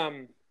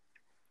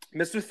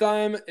 Mr.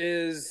 Thyme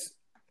is,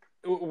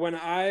 when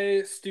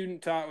I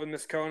student taught with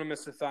Miss Cohen and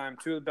Mr. Thyme,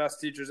 two of the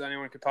best teachers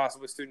anyone could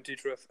possibly student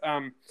teach with.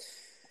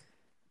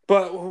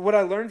 But what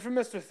I learned from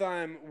Mr.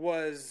 Thyme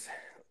was,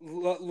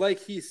 like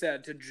he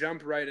said, to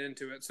jump right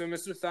into it. So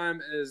Mr.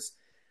 Thyme is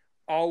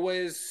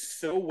always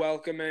so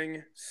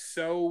welcoming,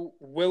 so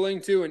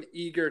willing to and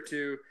eager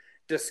to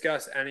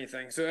discuss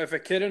anything. So if a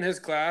kid in his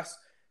class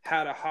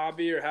had a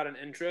hobby or had an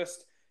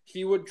interest,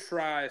 he would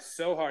try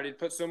so hard. He'd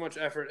put so much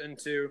effort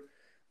into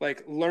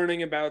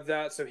learning about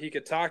that so he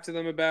could talk to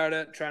them about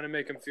it, trying to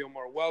make them feel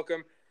more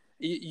welcome.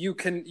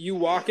 You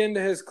walk into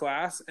his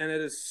class and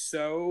it is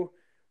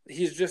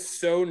he's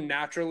just so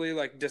naturally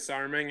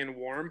disarming and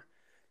warm.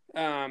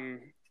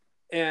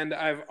 And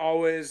I've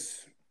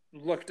always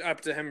looked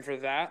up to him for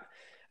that.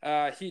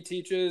 He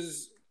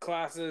teaches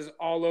classes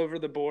all over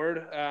the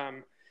board.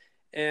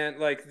 And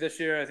this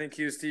year, I think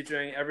he was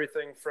teaching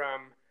everything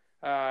from,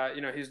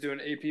 he's doing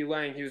AP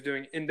Lang. He was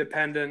doing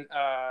independent,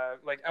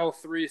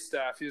 L3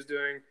 stuff. He was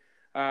doing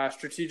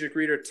Strategic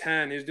Reader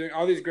 10. He was doing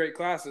all these great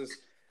classes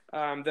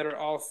that are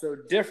all so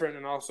different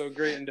and also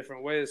great in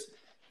different ways.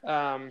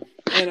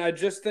 And I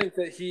just think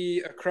that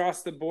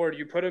across the board,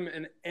 you put him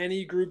in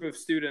any group of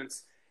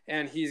students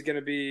and he's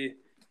going to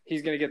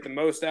get the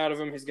most out of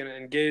them. He's going to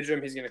engage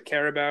them. He's going to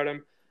care about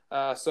them.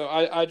 So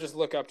I just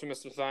look up to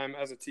Mr. Thyme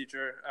as a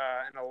teacher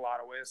in a lot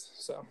of ways.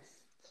 So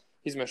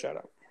he's my shout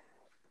out.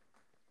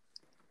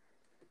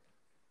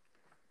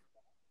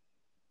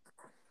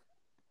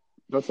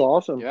 That's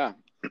awesome. Yeah.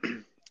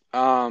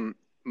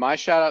 My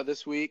shout out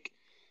this week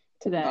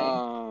today,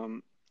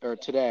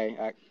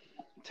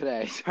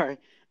 sorry,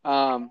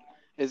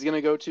 is going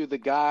to go to the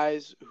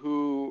guys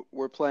who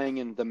were playing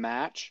in The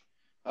Match,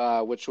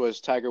 which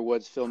was Tiger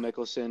Woods, Phil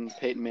Mickelson,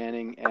 Peyton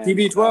Manning, and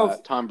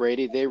TB12. Tom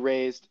Brady. They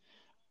raised,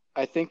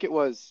 I think it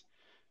was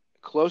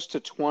close to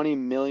 $20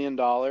 million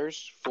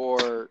for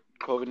the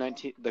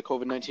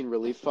COVID-19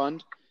 relief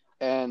fund.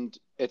 And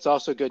it's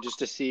also good just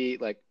to see,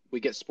 we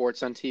get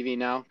sports on TV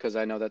now, because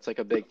I know that's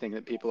a big thing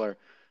that people are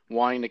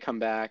wanting to come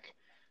back.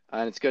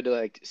 And it's good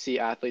to see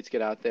athletes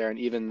get out there. And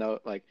even though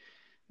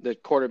the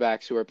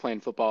quarterbacks who are playing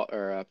football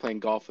or playing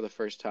golf for the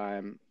first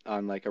time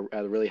on at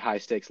a really high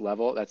stakes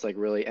level, that's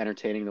really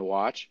entertaining to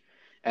watch.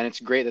 And it's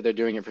great that they're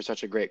doing it for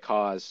such a great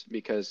cause,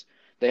 because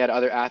they had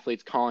other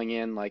athletes calling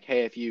in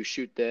hey, if you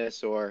shoot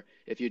this or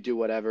if you do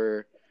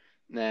whatever,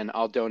 then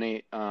I'll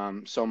donate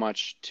so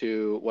much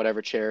to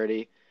whatever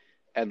charity.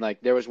 And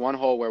there was one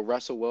hole where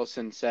Russell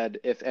Wilson said,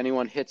 if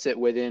anyone hits it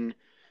within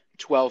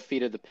 12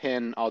 feet of the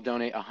pin, I'll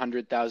donate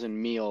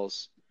 100,000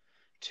 meals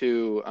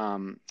to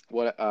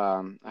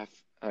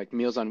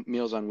Meals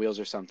on Wheels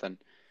or something.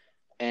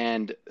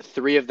 And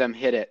 3 of them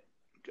hit it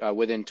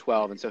within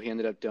 12, and so he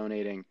ended up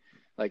donating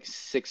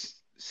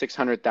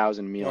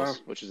 600,000 meals,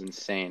 wow, which is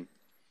insane.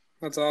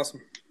 That's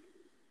awesome.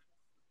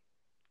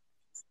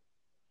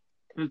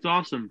 That's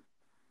awesome.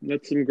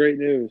 That's some great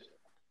news.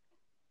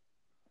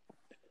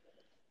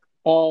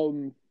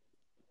 I'm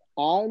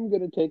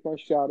going to take my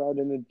shout out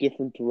in a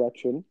different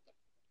direction.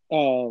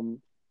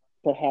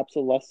 Perhaps a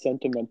less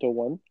sentimental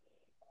one,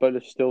 but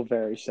a still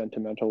very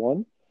sentimental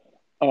one.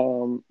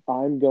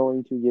 I'm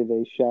going to give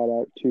a shout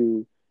out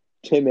to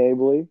Tim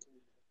Abley,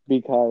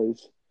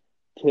 because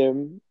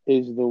Tim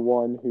is the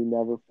one who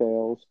never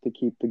fails to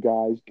keep the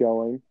guys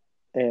going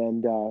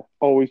and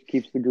always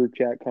keeps the group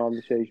chat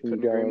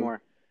conversations going.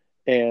 More.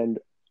 And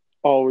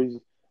always,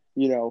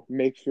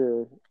 make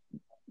sure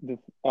the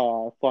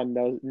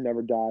fun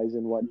never dies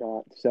and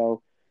whatnot.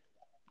 So,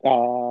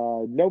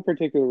 no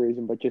particular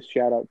reason, but just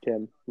shout out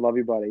Tim. Love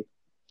you, buddy.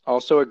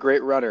 Also a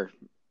great runner,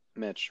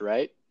 Mitch,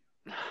 right?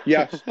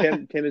 Yes,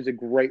 Tim is a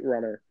great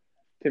runner.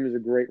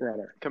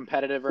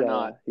 Competitive or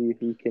not.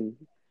 He can,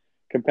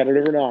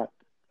 competitive or not,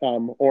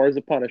 or as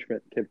a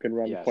punishment, Tim can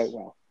run quite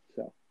well.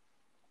 So,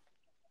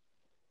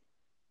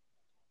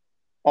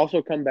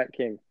 also comeback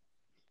king.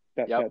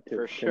 That too.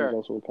 For Tim sure. is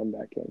also a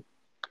comeback king.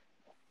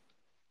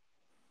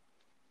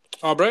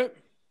 Albright?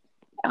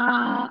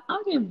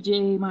 I'll give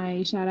Jay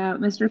my shout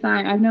out. Mr.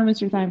 Thime, I've known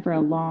Mr. Thime for a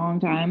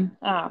long time.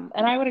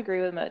 And I would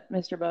agree with what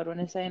Mr. Bodwin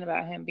is saying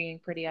about him being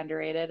pretty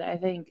underrated. I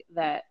think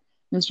that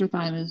Mr.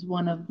 Thime is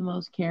one of the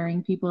most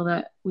caring people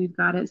that we've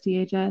got at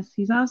CHS.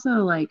 He's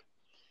also I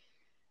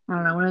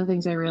don't know, one of the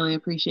things I really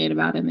appreciate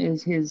about him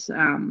is his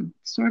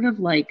sort of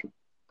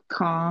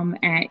calm,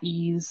 at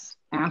ease,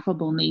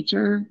 affable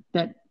nature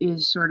that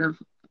is sort of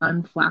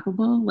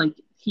unflappable.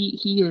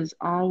 He is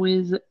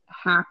always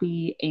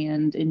happy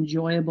and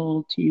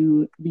enjoyable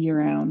to be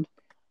around.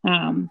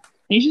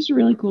 He's just a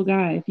really cool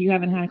guy. If you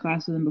haven't had a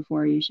class with him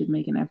before, you should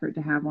make an effort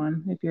to have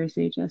one if you're a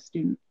CHS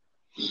student.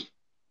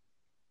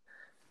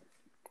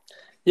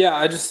 Yeah,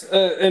 I just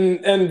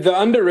and the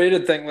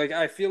underrated thing,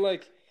 I feel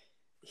like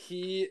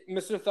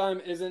Mr.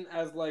 Thime isn't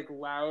as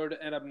loud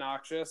and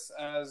obnoxious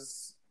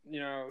as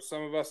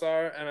some of us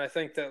are, and I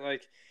think that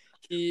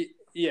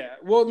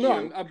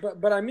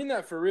but I mean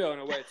that for real in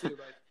a way too.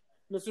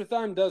 Mr.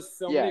 Thime does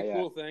so many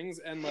cool things,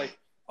 and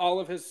all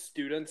of his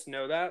students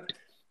know that.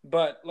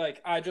 But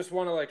I just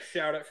want to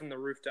shout it from the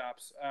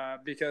rooftops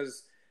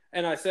because,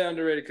 and I say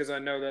underrated because I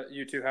know that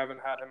you two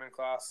haven't had him in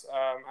class,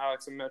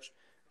 Alex and Mitch.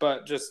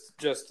 But just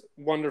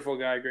wonderful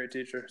guy, great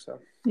teacher. So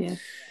yeah,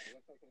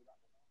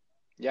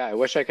 I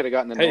wish I could have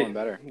gotten to know him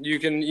better. You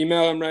can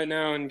email him right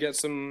now and get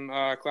some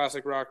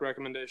classic rock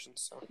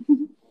recommendations. So.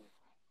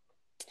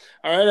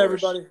 All right,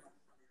 everybody.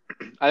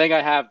 I think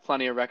I have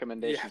plenty of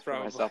recommendations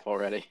for myself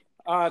already.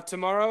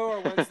 Tomorrow or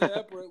Wednesday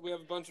up, we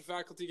have a bunch of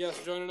faculty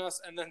guests joining us,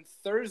 and then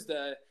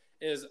Thursday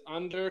is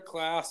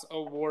underclass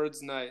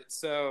awards night.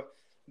 So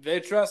they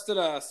trusted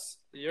us.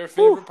 Your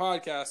favorite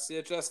podcast,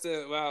 CHS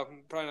did. Well,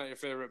 probably not your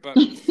favorite, but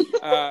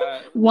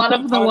one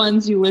of the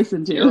ones you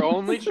listen to. Your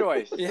only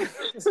choice. Yeah.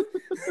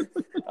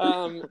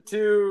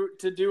 To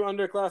do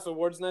underclass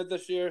awards night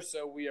this year,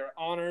 so we are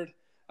honored.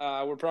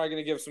 We're probably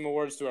going to give some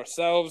awards to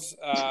ourselves,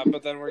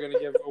 but then we're going to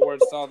give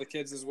awards to all the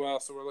kids as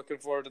well. So we're looking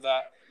forward to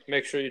that.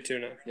 Make sure you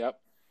tune in. Yep.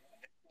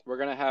 We're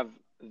going to have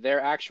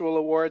their actual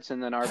awards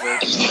and then our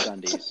version of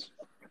Sundays.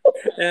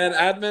 And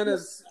admin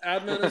is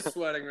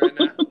sweating right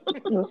now.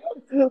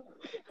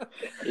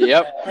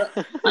 Yep.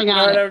 I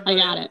got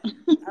it.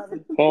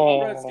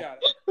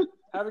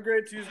 Have a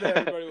great Tuesday,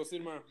 everybody. We'll see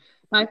you tomorrow.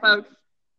 Bye, folks.